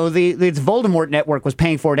was, its Voldemort network was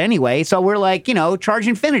paying for it anyway. So we're like, charge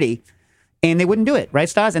infinity. And they wouldn't do it, right,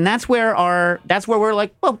 Stas? And that's where we're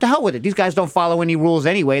like, well, to hell with it. These guys don't follow any rules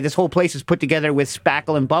anyway. This whole place is put together with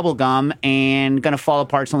spackle and bubble gum and going to fall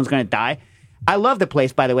apart. Someone's going to die. I love the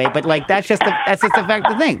place, by the way, but like that's just the fact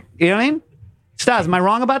of the thing. You know what I mean? Stas, am I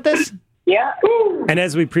wrong about this? Yeah. And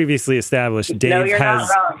as we previously established, Dave you're not has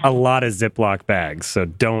wrong. a lot of Ziploc bags, so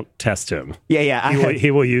don't test him. Yeah. He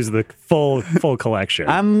will use the full collection.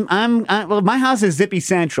 Well, my house is Zippy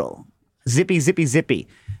Central. Zippy.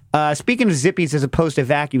 Speaking of zippies as opposed to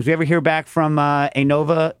vacuums, we ever hear back from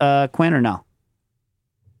Anova, Quinn, or no?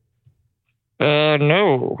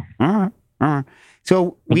 No. All right.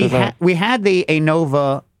 So we had the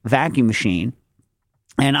Anova vacuum machine,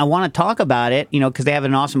 and I want to talk about it, because they have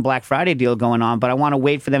an awesome Black Friday deal going on, but I want to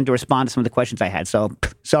wait for them to respond to some of the questions I had. So,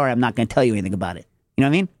 sorry, I'm not going to tell you anything about it. You know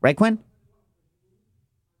what I mean? Right, Quinn?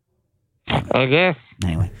 I guess.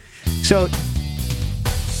 Anyway, so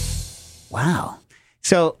wow.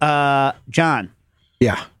 So, John,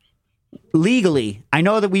 Yeah. legally, I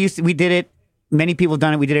know that we did it. Many people have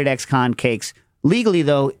done it. We did it at ex-con cakes. Legally,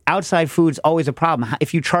 though, outside food's always a problem.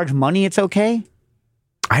 If you charge money, it's okay.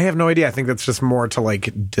 I have no idea. I think that's just more to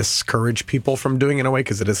like discourage people from doing it in a way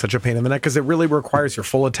because it is such a pain in the neck because it really requires your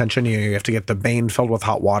full attention. You have to get the bane filled with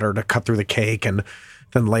hot water to cut through the cake and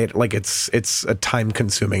then lay it. Like it's a time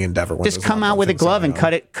consuming endeavor. when Just there's come lots out of with a things glove and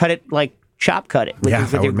going on. cut it like chop cut it with, Yeah,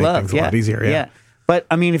 with that your would make glove. things a lot easier, yeah. But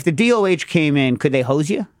I mean, if the DOH came in, could they hose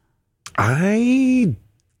you? I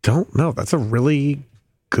don't know. That's a really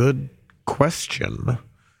good question.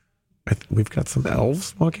 We've got some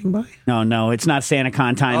elves walking by. No, it's not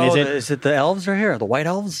SantaCon time, is it? Is it the elves are here? The white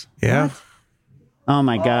elves? Yeah. Oh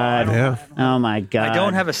my God. Yeah. Oh my God. I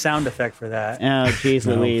don't have a sound effect for that. Oh, geez,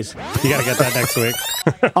 Louise. You got to get that next week.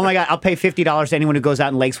 Oh my God, I'll pay $50 to anyone who goes out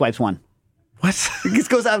and leg swipes one. What? Just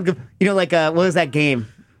goes out, and like what was that game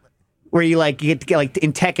where you get like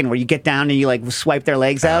in Tekken where you get down and you like swipe their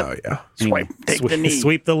legs out? Oh, yeah. Anyway, Take the knee.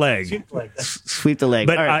 Sweep the leg. sweep the leg.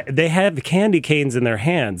 But All right. they have candy canes in their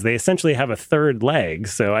hands. They essentially have a third leg,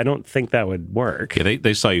 so I don't think that would work. Yeah,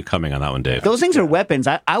 they saw you coming on that one, Dave. Those things are weapons.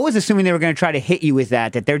 I was assuming they were going to try to hit you with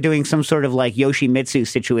that they're doing some sort of like Yoshimitsu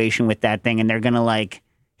situation with that thing and they're going to like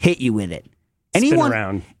hit you with it.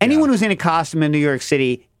 Around. Anyone who's in a costume in New York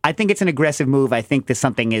City, I think it's an aggressive move. I think that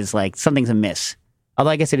something's amiss.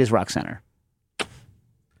 Although I guess it is Rock Center.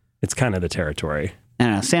 It's kind of the territory. I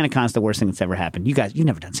don't know. SantaCon's the worst thing that's ever happened. You guys, you've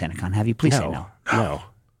never done SantaCon, have you? Please say no. No.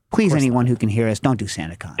 Please, anyone who can hear us, don't do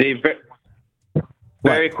SantaCon. Dave,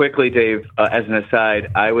 very quickly, Dave, as an aside,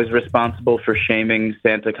 I was responsible for shaming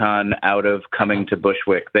SantaCon out of coming to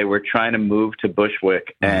Bushwick. They were trying to move to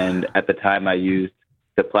Bushwick, and at the time I used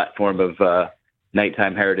the platform of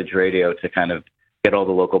Nighttime Heritage Radio to kind of get all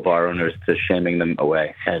the local bar owners to shaming them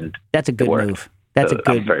away. And That's a good worked. move. That's a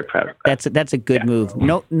good. I'm very proud of that. That's a good move.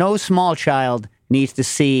 No small child needs to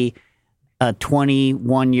see a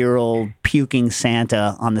 21-year-old puking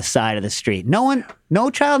Santa on the side of the street. No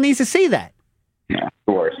child needs to see that. Yeah,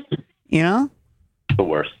 the worst. You know. The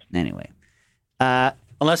worst. Anyway,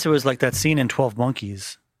 Unless it was like that scene in 12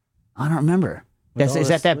 Monkeys. I don't remember. Is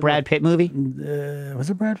that Brad Pitt movie? Was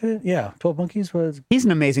it Brad Pitt? Yeah, 12 Monkeys was. He's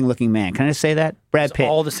an amazing looking man. Can I just say that? Brad Pitt.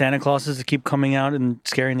 All the Santa Clauses that keep coming out and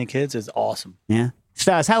scaring the kids is awesome. Yeah.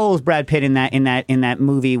 Stas, how old was Brad Pitt in that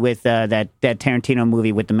movie with that Tarantino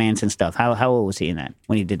movie with the Manson stuff? How old was he in that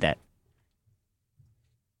when he did that?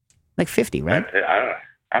 Like 50, right?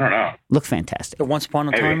 I don't know. Looks fantastic. The Once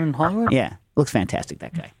Upon a Time in Hollywood? Yeah, looks fantastic,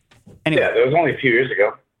 that guy. Anyway. Yeah, that was only a few years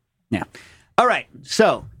ago. Yeah. All right.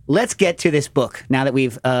 So let's get to this book now that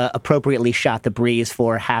we've appropriately shot the breeze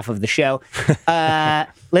for half of the show.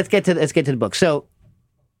 Let's get to the book. So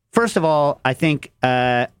first of all, I think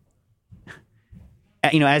as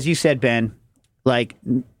you said, Ben, like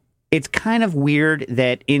it's kind of weird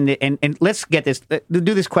that and let's get this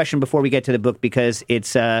do this question before we get to the book because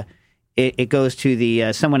it's it goes to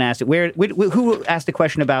the someone asked it who asked the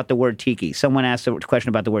question about the word tiki? Someone asked the question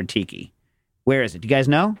about the word tiki. Where is it? Do you guys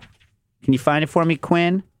know? Can you find it for me,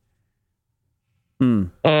 Quinn? I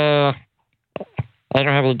don't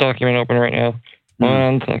have the document open right now.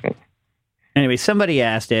 1 second. Anyway, somebody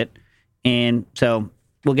asked it, and so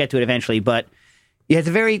we'll get to it eventually. But yeah, it's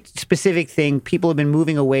a very specific thing. People have been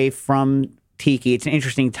moving away from tiki. It's an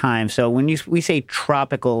interesting time. So when we say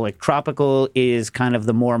tropical, like tropical is kind of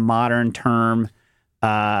the more modern term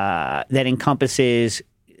that encompasses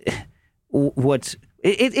what's.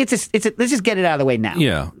 Let's just get it out of the way now.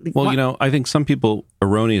 Yeah. Well, I think some people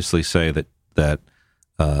erroneously say that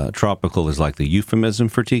tropical is like the euphemism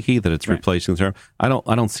for tiki, that it's replacing the term. I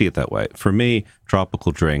don't see it that way. For me,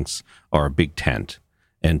 tropical drinks are a big tent,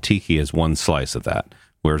 and tiki is one slice of that.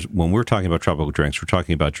 Whereas when we're talking about tropical drinks, we're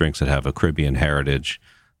talking about drinks that have a Caribbean heritage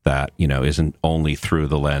that, isn't only through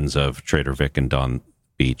the lens of Trader Vic and Don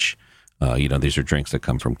Beach. These are drinks that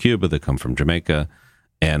come from Cuba, that come from Jamaica.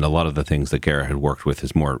 And a lot of the things that Garrett had worked with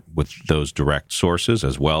is more with those direct sources,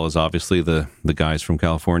 as well as obviously the guys from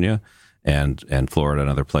California and Florida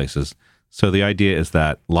and other places. So the idea is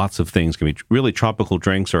that lots of things can be really tropical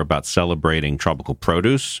drinks are about celebrating tropical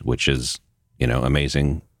produce, which is,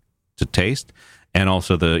 amazing to taste. And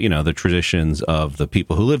also the traditions of the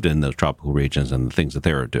people who lived in the tropical regions and the things that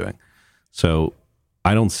they were doing. So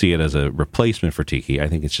I don't see it as a replacement for tiki. I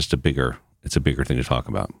think it's just a bigger thing to talk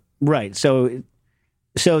about. Right. So,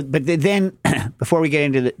 but then before we get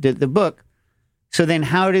into the book, so then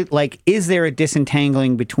is there a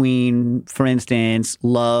disentangling between, for instance,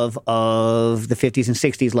 love of the 50s and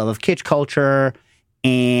 60s, love of kitsch culture,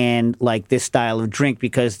 and like this style of drink?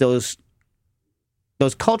 Because those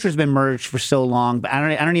those cultures have been merged for so long, but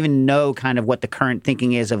I don't even know kind of what the current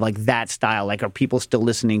thinking is of like that style. Like, are people still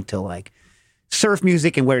listening to like surf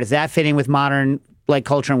music, and where does that fit in with modern like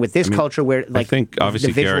culture and with this culture? Where like I think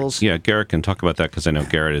obviously the visuals? Garrett can talk about that because I know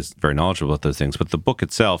Garrett is very knowledgeable about those things. But the book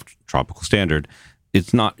itself, Tropical Standard,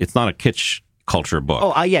 it's not a kitsch culture book.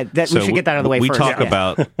 Oh, yeah, we should get that out of the way first.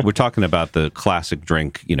 We're talking about the classic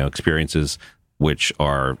drink, experiences, which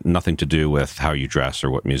are nothing to do with how you dress or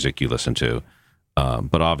what music you listen to.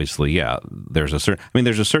 But obviously, there's a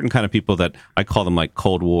certain kind of people that I call them like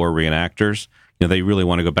Cold War reenactors. They really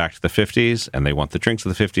want to go back to the 50s, and they want the drinks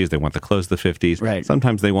of the 50s. They want the clothes of the 50s. Right.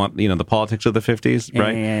 Sometimes they want, the politics of the 50s,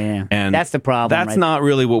 right? Yeah. And that's the problem. That's not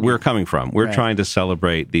really what we're coming from. We're trying to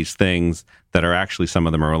celebrate these things that are actually, some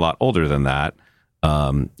of them are a lot older than that.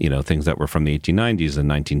 Things that were from the 1890s and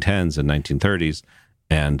 1910s and 1930s.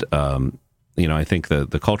 And, I think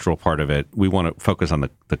the cultural part of it, we want to focus on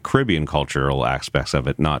the Caribbean cultural aspects of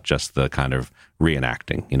it, not just the kind of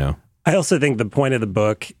reenacting, I also think the point of the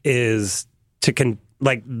book is to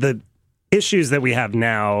the issues that we have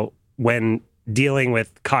now when dealing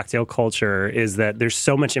with cocktail culture is that there's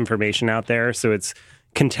so much information out there. So it's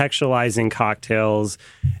contextualizing cocktails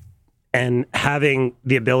and having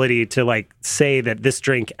the ability to say that this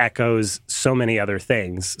drink echoes so many other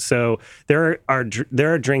things. So there are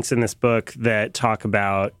drinks in this book that talk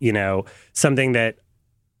about, something that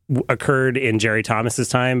occurred in Jerry Thomas's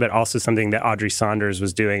time, but also something that Audrey Saunders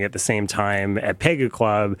was doing at the same time at Pegu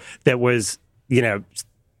Club that was,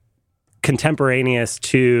 contemporaneous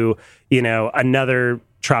to, another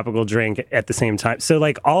tropical drink at the same time. So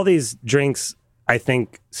all these drinks, I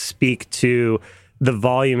think, speak to the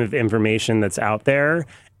volume of information that's out there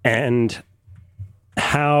and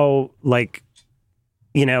how nothing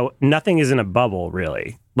is in a bubble,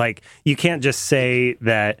 really. You can't just say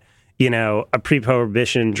that, a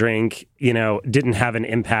pre-prohibition drink, didn't have an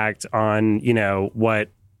impact on, what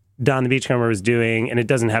Don the Beachcomber was doing, and it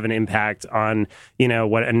doesn't have an impact on,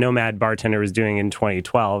 what a Nomad bartender was doing in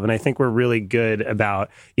 2012. And I think we're really good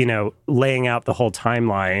about, laying out the whole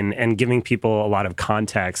timeline and giving people a lot of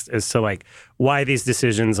context as to why these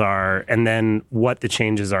decisions are, and then what the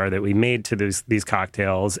changes are that we made to these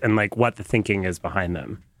cocktails, and what the thinking is behind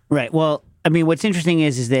them. Right. Well, I mean, what's interesting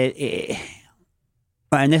is that,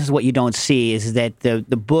 and this is what you don't see, is that the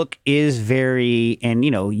book is very, and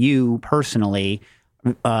you personally,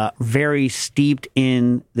 very steeped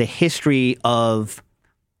in the history of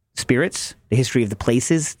spirits, the history of the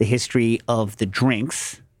places, the history of the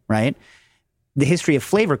drinks, right? The history of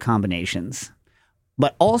flavor combinations,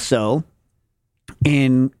 but also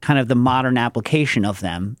in kind of the modern application of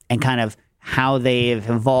them and kind of how they have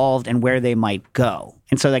evolved and where they might go.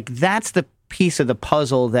 And so that's the piece of the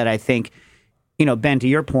puzzle that I think, Ben, to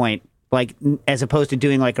your point, as opposed to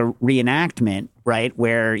doing a reenactment, right,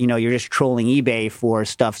 where, you're just trolling eBay for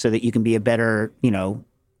stuff so that you can be a better,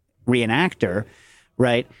 reenactor,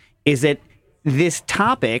 right, is that this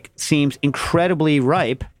topic seems incredibly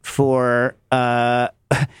ripe for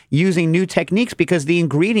using new techniques because the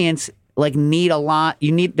ingredients need a lot.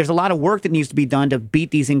 There's a lot of work that needs to be done to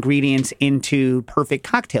beat these ingredients into perfect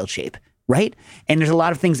cocktail shape, right? And there's a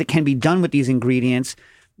lot of things that can be done with these ingredients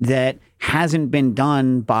that hasn't been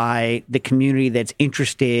done by the community that's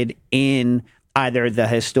interested in either the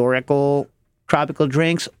historical tropical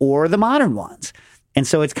drinks or the modern ones. And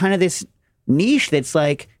so it's kind of this niche that's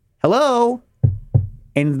hello.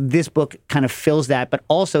 And this book kind of fills that, but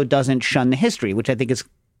also doesn't shun the history, which I think is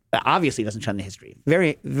obviously doesn't shun the history.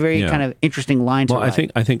 Very, very kind of interesting line to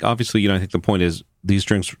write. I think obviously, I think the point is these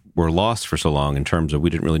drinks were lost for so long in terms of we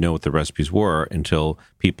didn't really know what the recipes were until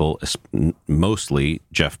people, mostly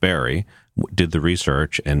Jeff Barry, did the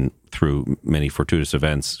research and through many fortuitous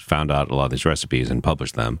events found out a lot of these recipes and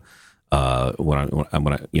published them.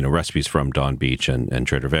 Recipes from Don Beach and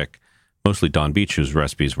Trader Vic, mostly Don Beach, whose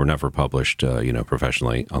recipes were never published,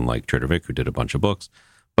 professionally, unlike Trader Vic, who did a bunch of books.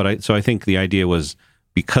 So I think the idea was,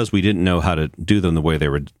 because we didn't know how to do them the way they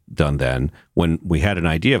were done then, when we had an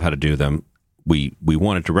idea of how to do them, we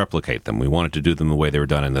wanted to replicate them. We wanted to do them the way they were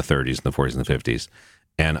done in the 30s and the 40s and the 50s.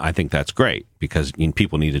 And I think that's great because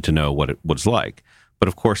people needed to know what it was like. But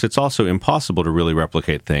of course, it's also impossible to really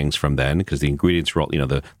replicate things from then because the ingredients were all,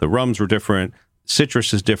 the rums were different,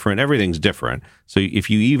 citrus is different, everything's different. So if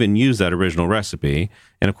you even use that original recipe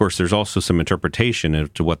And of course, there's also some interpretation as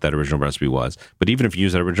to what that original recipe was. But even if you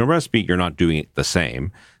use that original recipe, you're not doing it the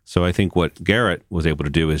same. So I think what Garrett was able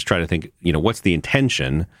to do is try to think, what's the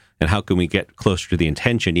intention and how can we get closer to the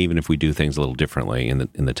intention, even if we do things a little differently in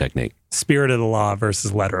the technique. Spirit of the law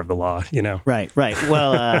versus letter of the law, Right.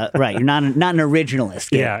 Well, right. You're not an originalist.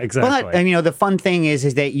 Yeah, exactly. But, the fun thing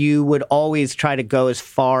is that you would always try to go as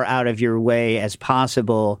far out of your way as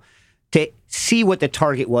possible to see what the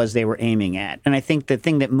target was they were aiming at. And I think the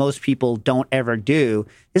thing that most people don't ever do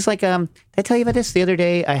is like, did I tell you about this? The other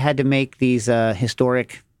day I had to make these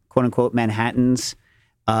historic, quote unquote, Manhattans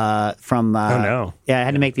from... oh, no. Yeah, I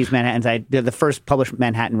had to make these Manhattans. They're the first published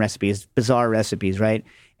Manhattan recipes, bizarre recipes, right?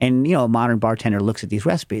 And, a modern bartender looks at these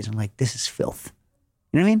recipes and like, this is filth.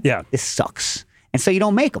 You know what I mean? Yeah. This sucks. And so you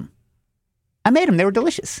don't make them. I made them. They were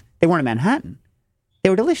delicious. They weren't a Manhattan. They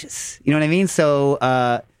were delicious. You know what I mean? So...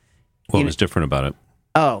 what was different about it?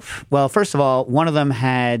 Oh, well, first of all, one of them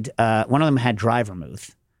had dry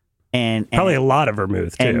vermouth, and probably a lot of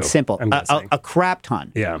vermouth too, and simple, a crap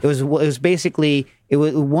ton. Yeah, it was basically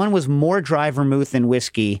one was more dry vermouth than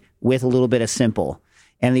whiskey with a little bit of simple,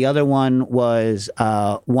 and the other one was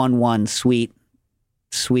 1-1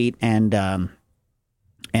 sweet and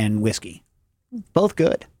whiskey, both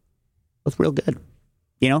good, both real good.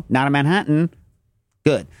 Not a Manhattan,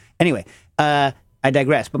 good. Anyway. I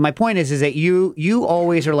digress. But my point is that you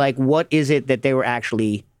always are like, what is it that they were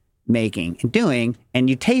actually making and doing? And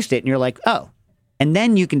you taste it and you're like, oh. And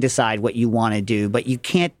then you can decide what you want to do. But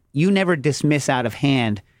you never dismiss out of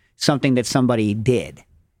hand something that somebody did.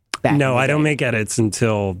 No, I don't make edits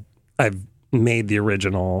until I've made the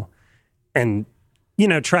original and,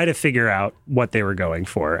 try to figure out what they were going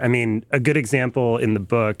for. I mean, a good example in the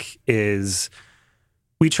book is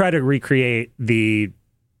we try to recreate the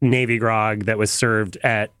Navy grog that was served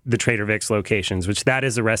at the Trader Vic's locations, which that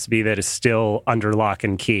is a recipe that is still under lock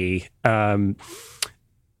and key.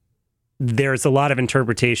 There's a lot of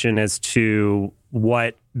interpretation as to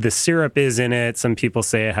what the syrup is in it. Some people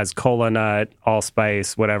say it has cola nut,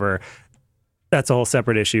 allspice, whatever. That's a whole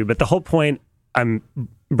separate issue. But the whole point I'm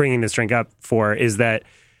bringing this drink up for is that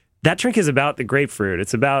drink is about the grapefruit.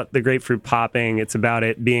 It's about the grapefruit popping. It's about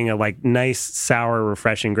it being a nice, sour,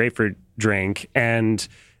 refreshing grapefruit drink. And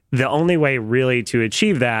the only way really to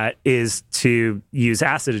achieve that is to use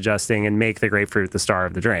acid adjusting and make the grapefruit the star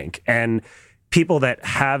of the drink. And people that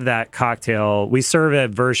have that cocktail, we serve a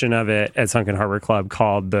version of it at Sunken Harbor Club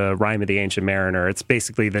called the Rime of the Ancient Mariner. It's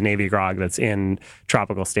basically the Navy grog that's in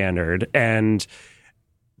Tropical Standard. And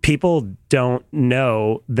people don't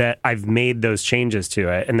know that I've made those changes to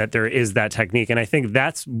it and that there is that technique. And I think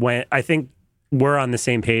that's when I think we're on the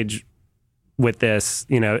same page with this.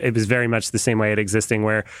 It was very much the same way at Existing,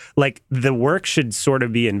 where the work should sort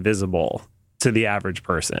of be invisible to the average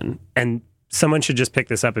person. And someone should just pick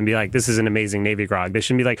this up and be like, this is an amazing Navy grog. They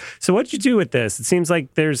shouldn't be like, so what'd you do with this? It seems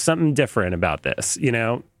like there's something different about this,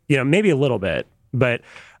 maybe a little bit, but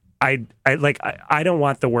I don't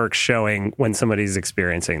want the work showing when somebody's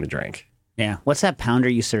experiencing the drink. Yeah. What's that pounder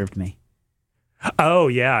you served me? Oh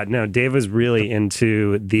yeah. No, Dave was really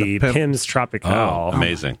into the Pimm's Tropical. Oh,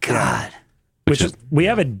 amazing. God. Which is, we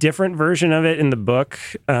have a different version of it in the book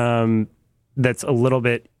that's a little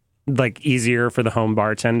bit easier for the home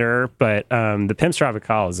bartender, but the Pimm's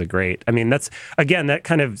Tropical is a great. I mean, that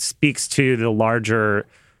kind of speaks to the larger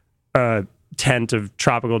tent of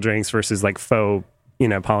tropical drinks versus faux,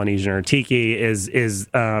 Polynesian or tiki is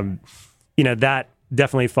that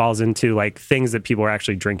definitely falls into things that people are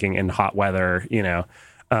actually drinking in hot weather,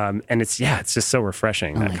 and it's just so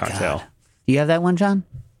refreshing, that cocktail. God. Do you have that one, John?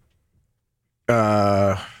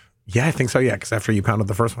 Yeah, I think so. Yeah, because after you pounded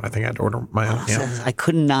the first one, I think I had to order my own. Yeah. I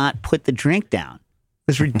could not put the drink down. It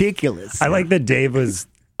was ridiculous. I like that Dave was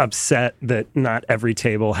upset that not every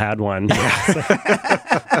table had one.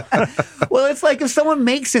 Well, it's like if someone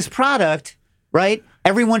makes this product, right?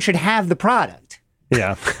 Everyone should have the product.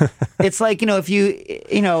 Yeah. It's like, if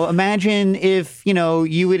imagine if,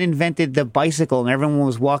 you had invented the bicycle and everyone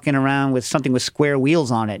was walking around with something with square wheels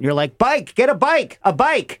on it. And you're like, get a bike.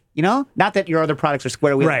 Not that your other products are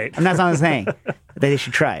square wheels. Right. I'm not saying that they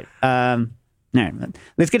should try it. All right,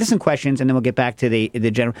 let's get to some questions and then we'll get back to the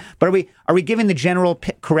general. But are we giving the general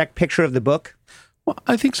correct picture of the book? Well,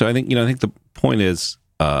 I think so. I think the point is,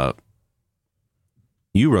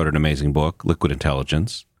 you wrote an amazing book, Liquid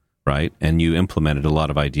Intelligence, right? And you implemented a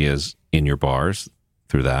lot of ideas in your bars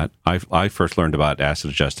through that. I first learned about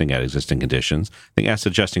acid adjusting at Existing Conditions. I think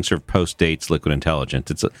acid adjusting sort of postdates Liquid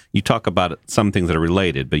Intelligence. You talk about some things that are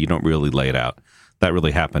related, but you don't really lay it out. That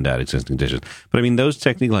really happened at Existing Conditions. But I mean, those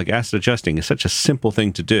techniques like acid adjusting is such a simple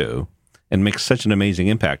thing to do. and makes such an amazing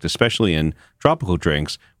impact, especially in tropical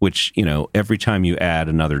drinks, which, every time you add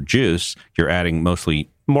another juice, you're adding mostly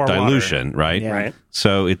More dilution, water. right? Yeah. Right.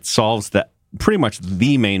 So it solves that pretty much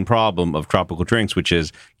the main problem of tropical drinks, which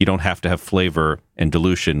is you don't have to have flavor and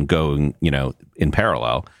dilution going, in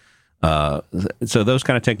parallel. So those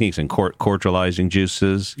kind of techniques and cordializing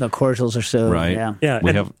juices, The cordials are so right? Yeah. Yeah. We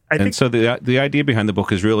and have, I think and so the idea behind the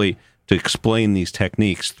book is really to explain these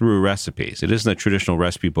techniques through recipes. It isn't a traditional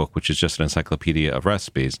recipe book, which is just an encyclopedia of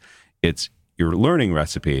recipes. You're learning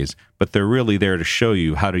recipes, but they're really there to show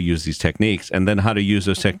you how to use these techniques and then how to use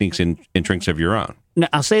those techniques in drinks of your own. Now,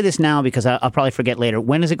 I'll say this now because I'll probably forget later.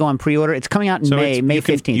 When does it go on pre-order? It's coming out in May You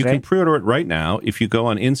can 15th, right? pre-order it right now. If you go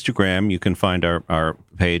on Instagram, you can find our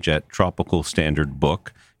page at Tropical Standard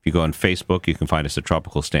Book. If you go on Facebook, you can find us at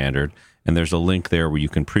Tropical Standard. And there's a link there where you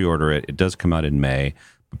can pre-order it. It does come out in May.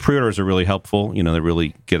 Pre-orders are really helpful. They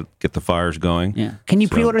really get the fires going. Yeah. Can you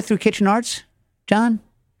pre-order through Kitchen Arts, John?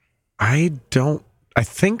 I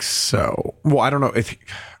think so. Well, I don't know if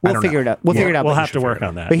We'll figure it out. We'll figure it out. we'll but- have to work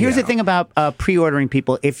on that. But here's the thing about pre-ordering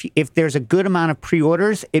people. If there's a good amount of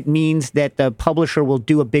pre-orders, it means that the publisher will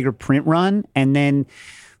do a bigger print run. And then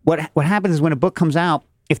what happens is when a book comes out,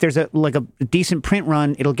 if there's a decent print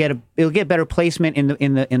run, it'll get better placement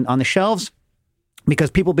on the shelves. Because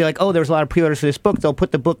people will be like, oh, there's a lot of pre-orders for this book. They'll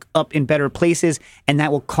put the book up in better places, and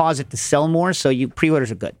that will cause it to sell more. So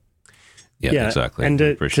pre-orders are good. Yeah, exactly. And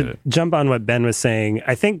Appreciate to it. jump on what Ben was saying,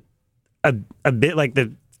 I think a bit like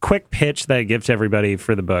the quick pitch that I give to everybody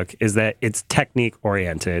for the book is that it's technique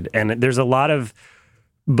oriented. And there's a lot of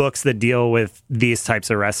books that deal with these types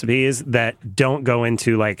of recipes that don't go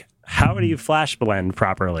into like, how do you flash blend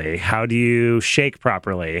properly? How do you shake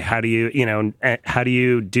properly? How do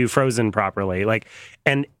you do frozen properly?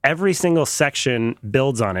 And every single section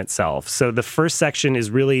builds on itself. So the first section is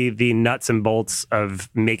really the nuts and bolts of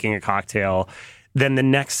making a cocktail. Then the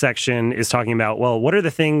next section is talking about, well, what are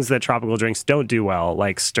the things that tropical drinks don't do well,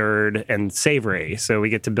 like stirred and savory? So we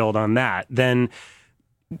get to build on that. Then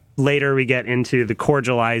later we get into the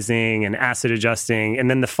cordializing and acid adjusting. And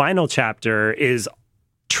then the final chapter is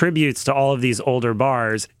tributes to all of these older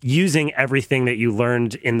bars using everything that you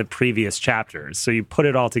learned in the previous chapters. So you put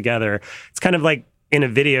it all together. It's kind of like in a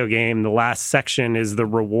video game, the last section is the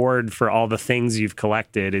reward for all the things you've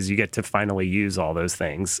collected is you get to finally use all those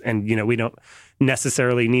things. And, we don't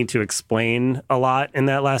necessarily need to explain a lot in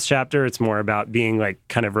that last chapter. It's more about being like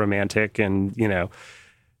kind of romantic and,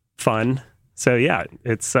 fun. So yeah,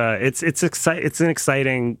 it's an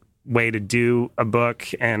exciting way to do a book,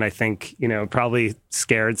 and I think probably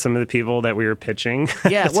scared some of the people that we were pitching.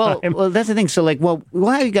 Yeah, well, that's the thing. So we'll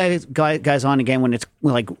have you guys on again when it's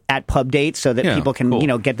like at pub dates, so that people can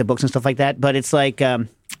get the books and stuff like that. But it's like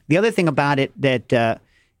the other thing about it that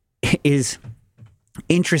is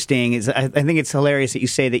interesting is I think it's hilarious that you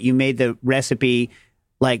say that you made the recipe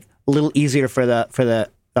like a little easier for the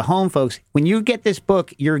home folks. When you get this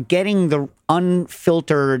book, you're getting the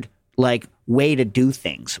unfiltered way to do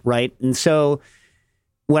things, right? And so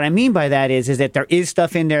what I mean by that is that there is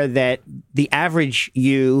stuff in there that the average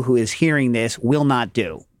you who is hearing this will not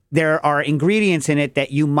do. There are ingredients in it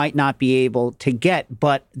that you might not be able to get,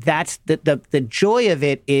 but that's the joy of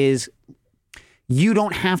it is you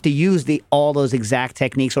don't have to use all those exact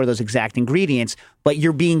techniques or those exact ingredients, but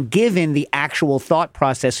you're being given the actual thought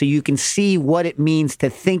process so you can see what it means to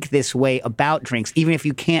think this way about drinks, even if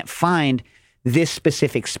you can't find this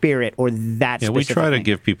specific spirit or that specific we try to thing.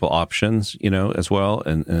 give people options, as well.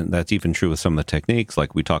 And that's even true with some of the techniques.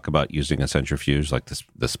 Like we talk about using a centrifuge, like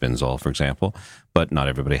the Spinzall, for example. But not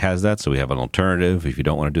everybody has that, so we have an alternative if you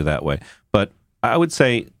don't want to do that way. But I would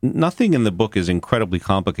say nothing in the book is incredibly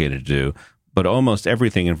complicated to do, but almost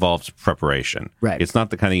everything involves preparation. Right. It's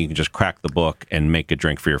not the kind of you can just crack the book and make a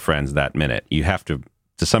drink for your friends that minute. You have to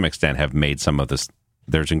some extent, have made some of this.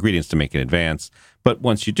 There's ingredients to make in advance, but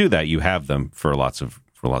once you do that, you have them for lots of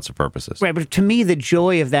purposes. Right, but to me, the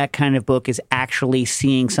joy of that kind of book is actually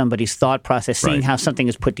seeing somebody's thought process, seeing Right. how something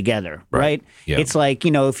is put together, right? Yeah. It's like,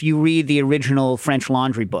 if you read the original French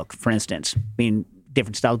Laundry book, for instance,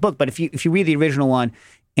 different style of book, but if you read the original one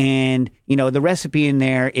and, the recipe in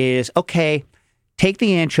there is, okay, take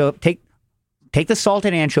the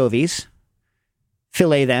salted anchovies,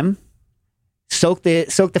 fillet them, soak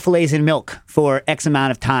the fillets in milk for X amount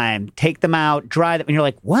of time, take them out, dry them, and you're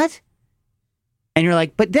like, what? And you're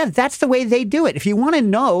like, but that's the way they do it. If you want to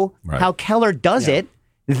know Right. how Keller does it,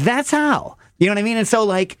 that's how. You know what I mean? And so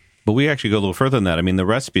But we actually go a little further than that. I mean, the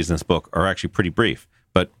recipes in this book are actually pretty brief,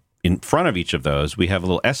 but in front of each of those, we have a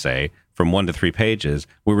little essay from 1 to 3 pages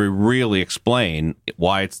where we really explain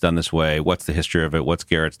why it's done this way, what's the history of it, what's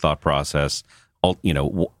Garrett's thought process,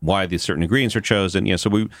 why these certain ingredients are chosen. So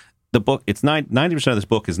the book, it's 90% of this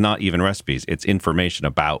book is not even recipes. It's information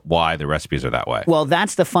about why the recipes are that way. Well,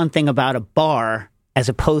 that's the fun thing about a bar as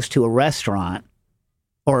opposed to a restaurant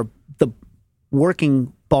or the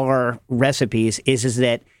working bar recipes is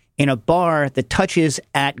that in a bar, the touches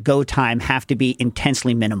at go time have to be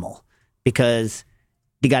intensely minimal because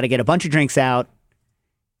you got to get a bunch of drinks out,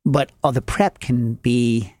 but all the prep can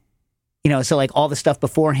be, so like all the stuff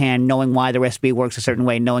beforehand, knowing why the recipe works a certain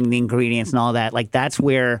way, knowing the ingredients and all that, like that's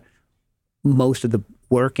where most of the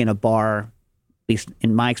work in a bar, at least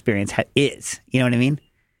in my experience, is. You know what I mean?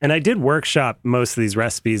 And I did workshop most of these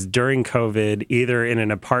recipes during COVID, either in an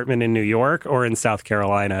apartment in New York or in South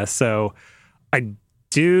Carolina. So I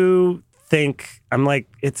do think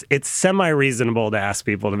it's semi-reasonable to ask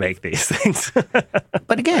people to make these things.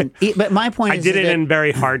 But again, but my point is I did it in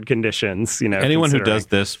very hard conditions. Anyone who does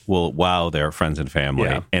this will wow their friends and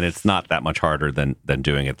family, and it's not that much harder than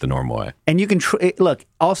doing it the normal way. And you can look.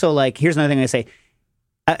 Also, here's another thing I say.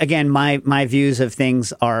 Again, my views of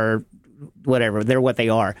things are whatever, they're what they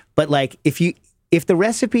are. But if the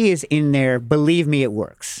recipe is in there, believe me, it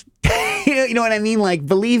works. You know what I mean?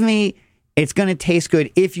 Believe me, it's going to taste good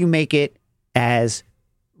if you make it as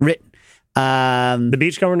written. The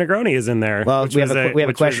Beachcomber Negroni is in there. Well, we have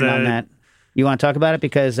a question on that. You want to talk about it?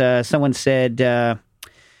 Because someone said, I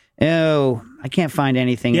can't find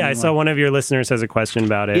anything. Yeah, anymore. I saw one of your listeners has a question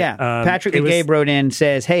about it. Yeah, Patrick and Gabe wrote in,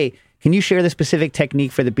 says, hey, can you share the specific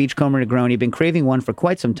technique for the Beachcomber Negroni? Been craving one for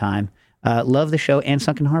quite some time. Love the show and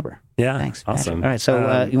Sunken Harbor. Yeah, thanks. Awesome. Patrick. All right,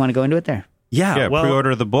 so you want to go into it there? Yeah,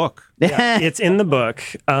 pre-order the book. Yeah, it's in the book.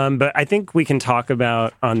 But I think we can talk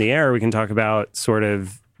about on the air, we can talk about sort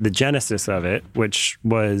of the genesis of it, which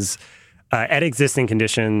was at Existing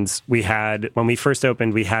Conditions, when we first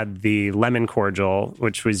opened, we had the lemon cordial,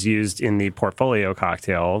 which was used in the portfolio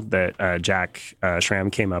cocktail that Jack Schramm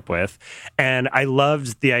came up with. And I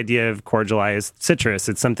loved the idea of cordialized citrus.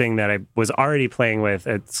 It's something that I was already playing with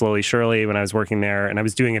at Slowly Surely when I was working there. And I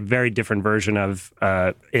was doing a very different version of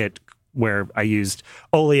it where I used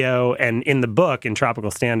oleo. And in the book, in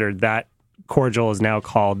Tropical Standard, that cordial is now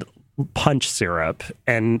called punch syrup.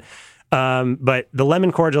 And but the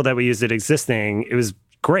lemon cordial that we used at Existing, it was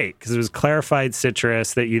great because it was clarified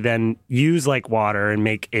citrus that you then use like water and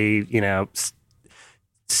make a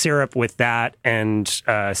syrup with that and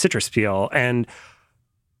citrus peel. And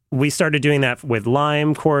we started doing that with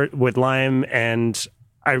lime, and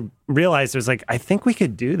I realized I think we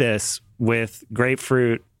could do this with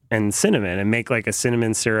grapefruit and cinnamon and make a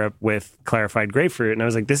cinnamon syrup with clarified grapefruit. And I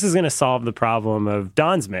was like, this is going to solve the problem of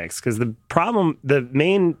Don's Mix, because the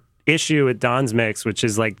main issue with Don's Mix, which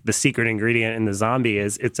is the secret ingredient in the zombie,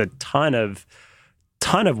 is it's a ton of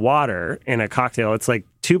water in a cocktail. It's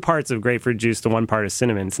 2 parts of grapefruit juice to 1 part of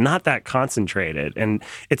cinnamon. It's not that concentrated, and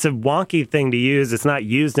it's a wonky thing to use. It's not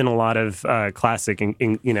used in a lot of classic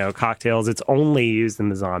cocktails. It's only used in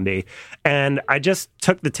the zombie. And I just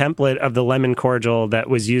took the template of the lemon cordial that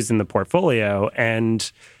was used in the portfolio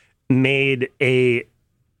and made a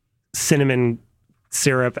cinnamon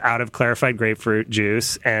syrup out of clarified grapefruit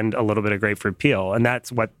juice and a little bit of grapefruit peel. And that's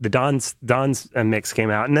what the Don's mix came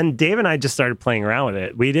out. And then Dave and I just started playing around with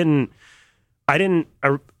it. I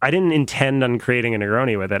didn't intend on creating a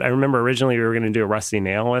Negroni with it. I remember originally we were going to do a rusty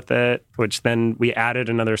nail with it, which then we added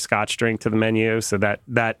another Scotch drink to the menu so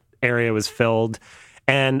that area was filled.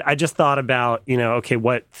 And I just thought about,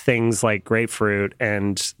 what things like grapefruit,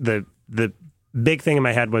 and the big thing in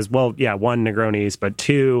my head was, 1, Negronis, but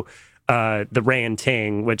 2, the Ray and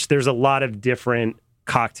Ting, which there's a lot of different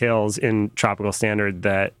cocktails in Tropical Standard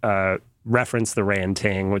that reference the Ray and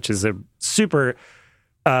Ting, which is a super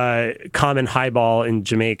common highball in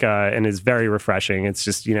Jamaica and is very refreshing. It's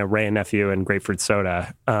just, Ray and Nephew and grapefruit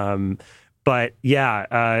soda. But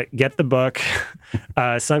get the book.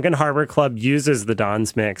 Sunken Harbor Club uses the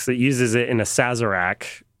Don's Mix. It uses it in a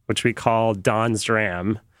Sazerac, which we call Don's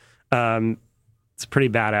Dram. It's a pretty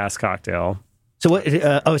badass cocktail. So what?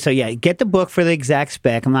 Get the book for the exact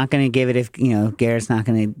spec. I'm not going to give it if Garrett's not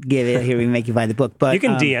going to give it. Here we make you buy the book, but you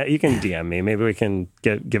can DM me. Maybe we can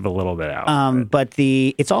give a little bit out. But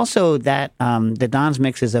it's also that the Don's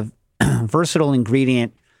Mix is a versatile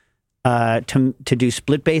ingredient to do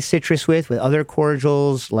split base citrus with other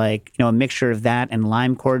cordials, a mixture of that and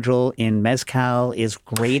lime cordial in mezcal is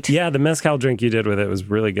great. Yeah, the mezcal drink you did with it was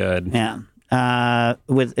really good. Yeah.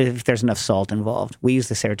 If there's enough salt involved. We use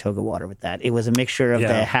the Saratoga water with that. It was a mixture of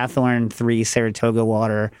the Hawthorne 3 Saratoga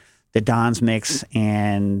water, the Don's Mix,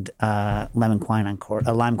 and lime quinine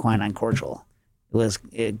cordial. It was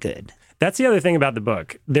good. That's the other thing about the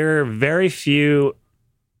book. There are very few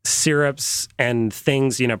syrups and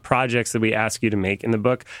things, projects that we ask you to make in the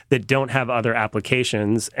book that don't have other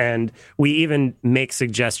applications. And we even make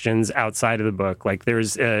suggestions outside of the book. Like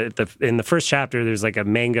there's in the first chapter, there's like a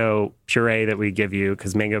mango puree that we give you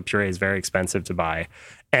because mango puree is very expensive to buy.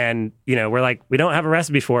 And, we're like, we don't have a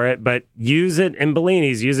recipe for it, but use it in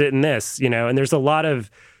Bellinis, use it in this, and there's a lot of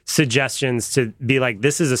suggestions to be like,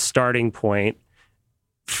 this is a starting point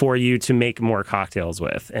for you to make more cocktails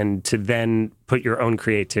with and to then put your own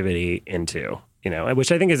creativity into,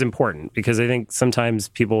 which I think is important because I think sometimes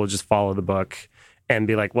people will just follow the book and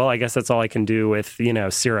be like, well, I guess that's all I can do with,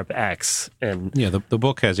 syrup X. And yeah, the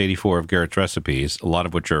book has 84 of Garrett's recipes, a lot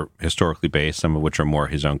of which are historically based, some of which are more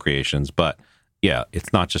his own creations. But yeah,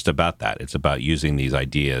 it's not just about that. It's about using these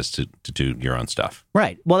ideas to do your own stuff.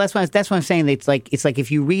 Right. Well, that's why I'm saying that it's like if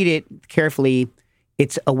you read it carefully,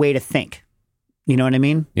 it's a way to think. You know what I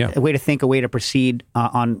mean? Yeah. A way to think, a way to proceed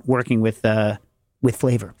on working with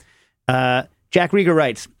flavor. Jack Rieger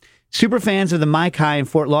writes, super fans of the Mai Kai in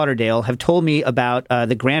Fort Lauderdale have told me about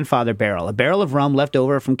the Grandfather Barrel, a barrel of rum left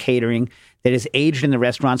over from catering that is aged in the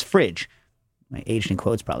restaurant's fridge. Aged in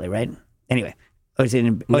quotes, probably, right? Anyway. It's in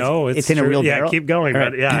a real barrel. Yeah, keep going.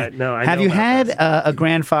 Right. But yeah, no. I have know you about had this. a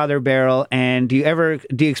Grandfather Barrel, and do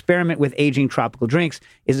you experiment with aging tropical drinks?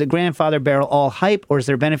 Is the Grandfather Barrel all hype, or is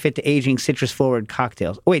there benefit to aging citrus forward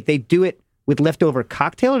cocktails? Oh, wait, they do it with leftover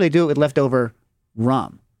cocktail, or they do it with leftover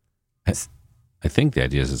rum? I think the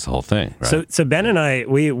idea is it's the whole thing, right? So Ben and I,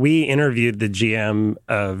 we interviewed the GM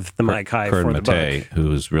of the Mai Kai for the book,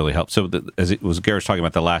 who's really helped. So as it was Garrett's talking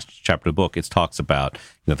about the last chapter of the book, it talks about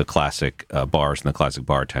the classic bars and the classic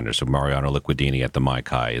bartenders. So Mariano Liquidini at the Mai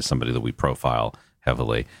Kai is somebody that we profile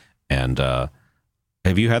heavily. And have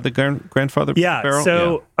you had the Grandfather Barrel?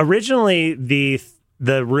 So originally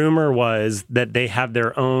the rumor was that they have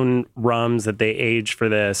their own rums that they age for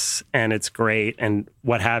this, and it's great, and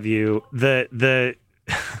what have you. The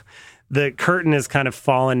curtain has kind of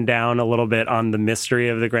fallen down a little bit on the mystery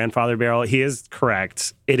of the Grandfather Barrel. He is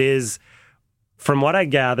correct. It is, from what I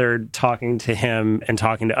gathered, talking to him and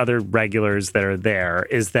talking to other regulars that are there,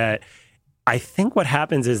 is that I think what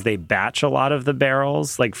happens is they batch a lot of the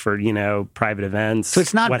barrels, like for private events. So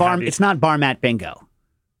it's not bar mat bingo.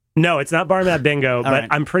 No, it's not Bar Mat Bingo, but right.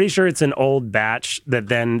 I'm pretty sure it's an old batch that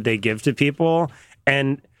then they give to people.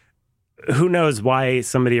 And who knows why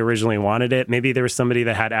somebody originally wanted it. Maybe there was somebody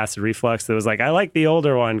that had acid reflux that was like, I like the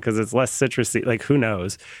older one because it's less citrusy. Like, who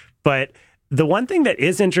knows? But the one thing that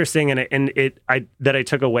is interesting that I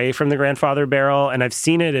took away from the Grandfather Barrel, and I've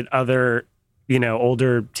seen it at other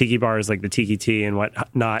older tiki bars like the Tiki Tea and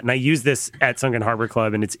whatnot, and I use this at Sunken Harbor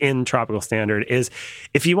Club, and it's in Tropical Standard, is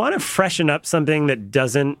if you want to freshen up something that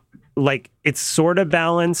doesn't, it's sort of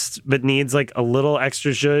balanced, but needs like a little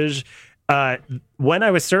extra zhuzh. When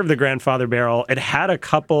I was served the Grandfather Barrel, it had a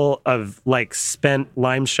couple of spent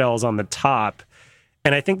lime shells on the top.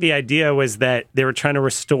 And I think the idea was that they were trying to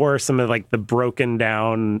restore some of the broken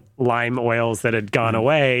down lime oils that had gone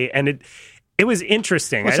away. And it was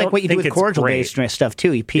interesting. Well, it's like what you do with cordial-based stuff,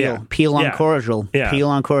 too. You peel on cordial. Yeah. Peel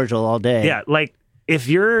on cordial all day. Yeah, if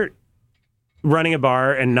you're running a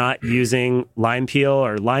bar and not using lime peel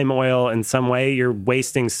or lime oil in some way, you're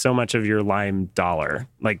wasting so much of your lime dollar.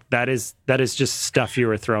 That is just stuff you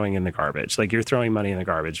were throwing in the garbage. You're throwing money in the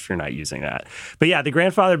garbage if you're not using that. But yeah, the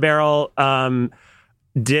Grandfather Barrel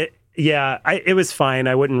it was fine.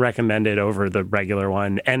 I wouldn't recommend it over the regular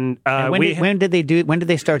one. And when did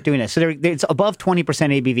they start doing this? So it's above 20%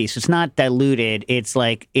 ABV, so it's not diluted. It's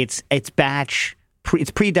it's batch.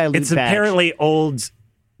 It's pre-diluted. It's apparently old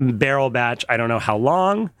barrel batch. I don't know how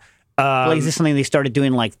long. Is this something they started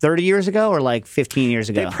doing 30 years ago or 15 years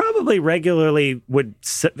ago? They probably regularly would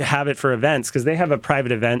have it for events because they have a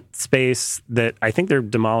private event space that I think they're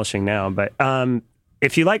demolishing now. But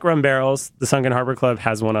if you like rum barrels, the Sunken Harbor Club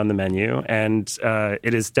has one on the menu, and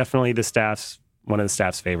it is definitely one of the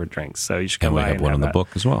staff's favorite drinks. So you should come by. And we have one in the book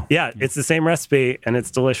as well. Yeah, it's the same recipe, and it's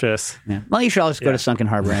delicious. Yeah. Well, you should always go to Sunken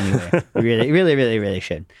Harbor anyway. You really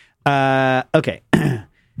should. Okay.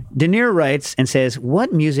 Denier writes and says,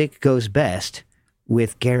 what music goes best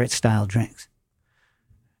with Garrett-style drinks?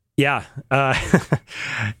 Yeah.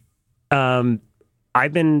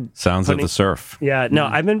 I've been Sounds of the Surf. Yeah, no,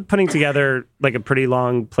 I've been putting together a pretty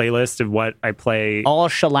long playlist of what I play. All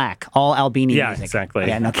shellac, all Albini music. Yeah, exactly.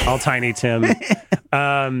 Yeah, no. All Tiny Tim.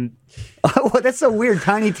 Oh, that's so weird.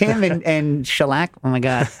 Tiny Tim and shellac. Oh my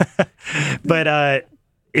God. But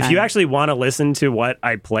if you actually want to listen to what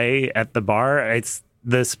I play at the bar,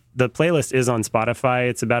 the playlist is on Spotify.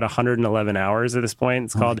 It's about 111 hours at this point.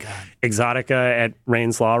 It's called Exotica at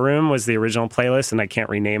Rain's Law Room was the original playlist, and I can't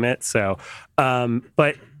rename it. So,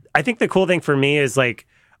 but I think the cool thing for me is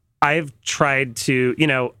I've tried to,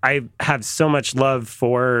 I have so much love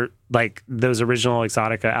for like those original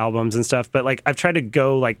Exotica albums and stuff, but like I've tried to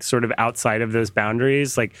go like sort of outside of those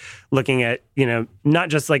boundaries, like looking at, not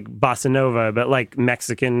just like bossa nova, but like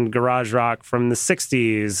Mexican garage rock from the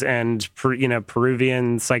 60s and,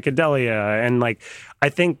 Peruvian psychedelia. And like, I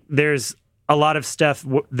think there's a lot of stuff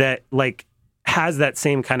that like has that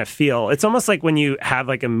same kind of feel. It's almost like when you have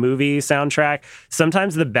like a movie soundtrack,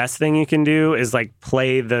 sometimes the best thing you can do is like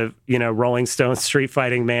play the, Rolling Stones Street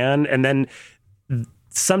Fighting Man. And then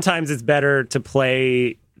sometimes it's better to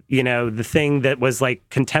play, the thing that was like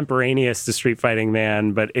contemporaneous to Street Fighting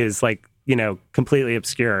Man, but is like, completely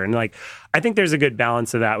obscure. And like, I think there's a good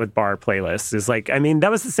balance of that with bar playlists. Is like, I mean,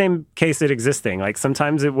 that was the same case at Existing. Like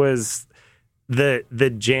sometimes it was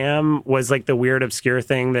the jam was like the weird obscure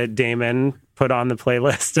thing that Damon put on the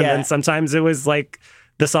playlist. And then sometimes it was like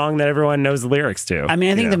the song that everyone knows the lyrics to. I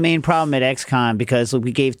mean, I think the main problem at XCOM, because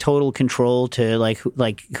we gave total control to like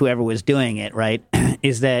whoever was doing it, right,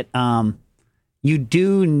 is that you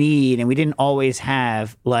do need, and we didn't always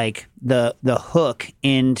have like the hook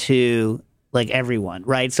into like everyone,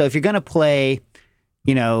 right? So if you're going to play,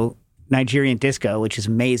 Nigerian disco, which is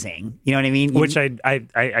amazing, you know what I mean? Which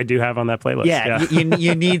I do have on that playlist. Yeah.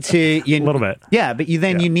 You need to a little bit. Yeah, but you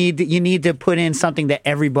need to put in something that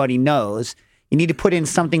everybody knows. You need to put in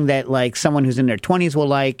something that like someone who's in their 20s will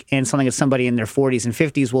like, and something that somebody in their 40s and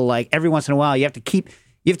 50s will like. Every once in a while,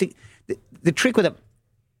 the trick with it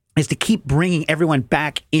is to keep bringing everyone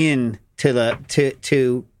back in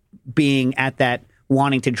to being at that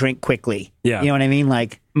wanting to drink quickly. Yeah. You know what I mean?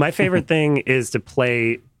 Like my favorite thing is to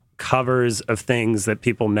play covers of things that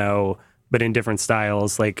people know, but in different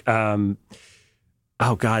styles. Like, on the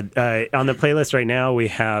playlist right now, we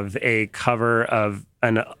have a cover of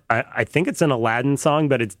I think it's an Aladdin song,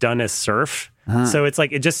 but it's done as surf. Uh-huh. So it's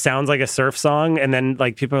like, it just sounds like a surf song. And then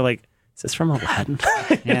like people are like, is this from Aladdin?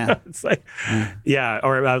 It's like,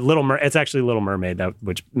 or it's actually Little Mermaid,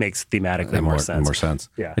 which makes thematically more sense.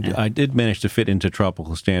 Yeah. I did manage to fit into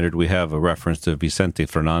Tropical Standard. We have a reference to Vicente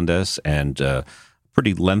Fernandez and,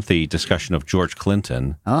 pretty lengthy discussion of George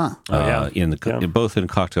Clinton, both in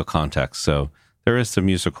cocktail context. So there is some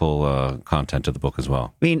musical content to the book as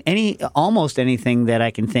well. I mean, almost anything that I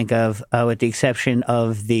can think of, with the exception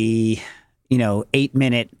of the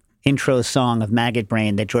 8-minute intro song of Maggot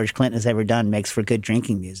Brain that George Clinton has ever done, makes for good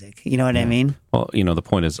drinking music. You know what I mean? Well, the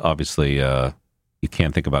point is obviously you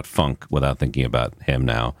can't think about funk without thinking about him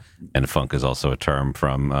now, and funk is also a term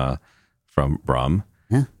from rum.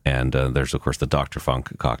 Yeah. And there's of course the Dr.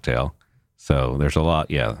 Funk cocktail. So there's a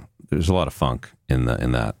lot of funk in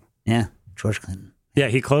that. Yeah, George Clinton. Yeah,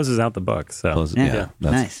 he closes out the book. So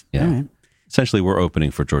nice. Yeah. All right. Essentially, we're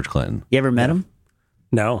opening for George Clinton. You ever met him?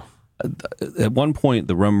 No. At one point,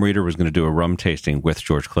 the Rum Reader was going to do a rum tasting with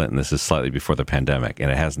George Clinton. This is slightly before the pandemic,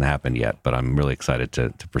 and it hasn't happened yet. But I'm really excited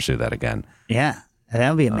to pursue that again. Yeah, that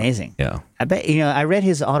would be amazing. Yeah, I bet I read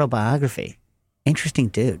his autobiography. Interesting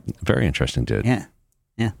dude. Very interesting dude. Yeah.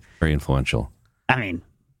 Yeah. Very influential. I mean,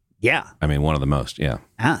 yeah. I mean, one of the most, yeah.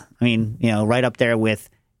 I mean, right up there with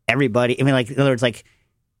everybody. I mean, like, in other words, like,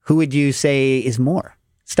 who would you say is more?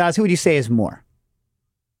 Stas, who would you say is more?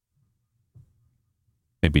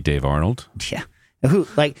 Maybe Dave Arnold. Yeah. Who,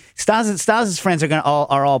 like, Stas's friends are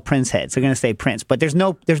all Prince heads. They're going to say Prince, but there's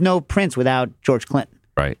no Prince without George Clinton.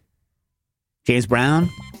 Right. James Brown.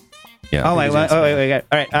 Yeah. Oh, wait. All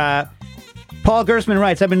right. Paul Gersman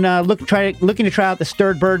writes, I've been looking to try out the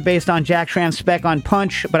Stirred Bird based on Jack Schramm's spec on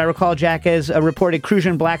Punch, but I recall Jack has reported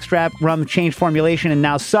Crucian Blackstrap rum changed formulation and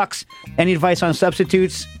now sucks. Any advice on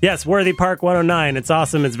substitutes? Yes, Worthy Park 109. It's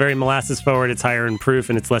awesome. It's very molasses forward. It's higher in proof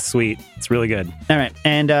and it's less sweet. It's really good. All right.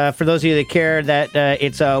 And for those of you that care, that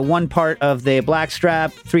it's 1 part of the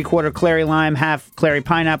Blackstrap, 3/4 clary lime, half clary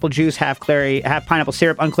pineapple juice, half pineapple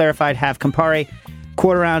syrup, unclarified, half Campari.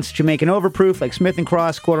 1/4 ounce Jamaican overproof, like Smith &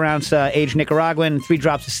 Cross, 1/4 ounce aged Nicaraguan, 3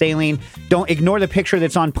 drops of saline. Don't ignore the picture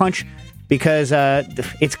that's on Punch because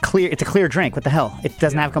it's clear. It's a clear drink. What the hell? It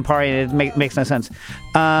doesn't have Campari and it makes no sense.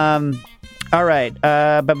 All right.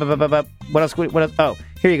 What else? Oh,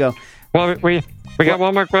 here you go. Well, we got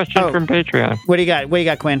one more question from Patreon. What do you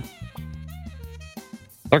got, Quinn?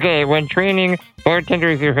 Okay, when training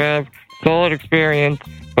bartenders who have solid experience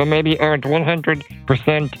but maybe aren't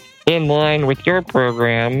 100% in line with your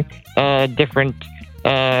program, different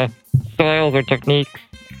styles or techniques,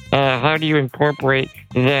 how do you incorporate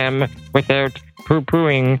them without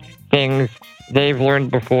poo-pooing things they've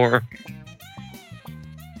learned before?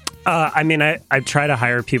 I try to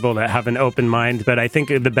hire people that have an open mind, but I think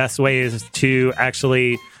the best way is to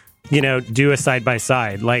actually, do a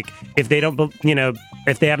side-by-side. Like, if they don't,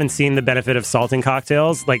 if they haven't seen the benefit of salting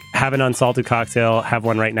cocktails, like have an unsalted cocktail, have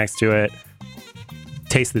one right next to it,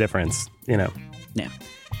 taste the difference. Yeah.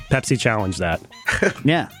 Pepsi challenged that.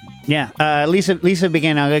 Yeah. Lisa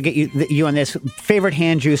begin. I'm gonna get you on this. Favorite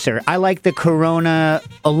hand juicer? I like the Corona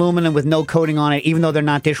aluminum with no coating on it, even though they're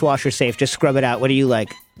not dishwasher safe. Just scrub it out. What do you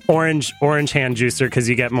like? Orange hand juicer because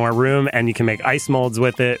you get more room and you can make ice molds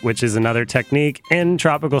with it, which is another technique in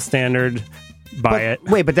tropical standard.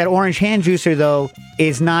 Wait, but that orange hand juicer though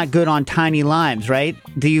is not good on tiny limes, right?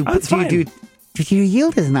 Your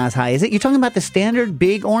yield is not as high, is it? You're talking about the standard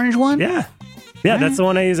big orange one? Yeah, that's the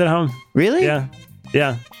one I use at home. Really? Yeah.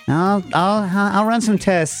 I'll run some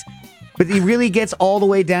tests. But it really gets all the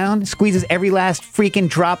way down, squeezes every last freaking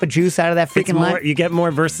drop of juice out of that freaking lime. You get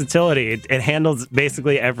more versatility. It handles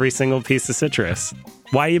basically every single piece of citrus.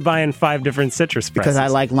 Why are you buying 5 different citrus presses? Because I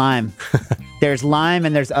like lime. There's lime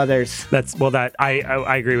and there's others.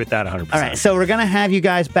 I agree with that 100%. All right, so we're gonna have you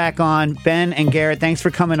guys back on, Ben and Garrett. Thanks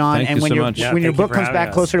for coming on. Thank you so much. When your book comes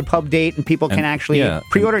back closer to pub date, and people can actually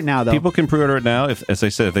pre-order it now, though. People can pre-order it now. As I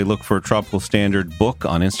said, if they look for Tropical Standard Book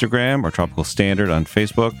on Instagram or Tropical Standard on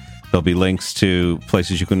Facebook, there'll be links to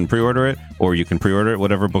places you can pre-order it, or you can pre-order it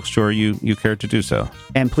whatever bookstore you care to do so.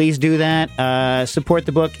 And please do that. Support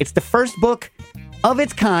the book. It's the first book of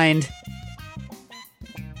its kind.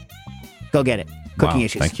 Go get it. Cooking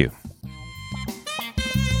Issues. Thank you.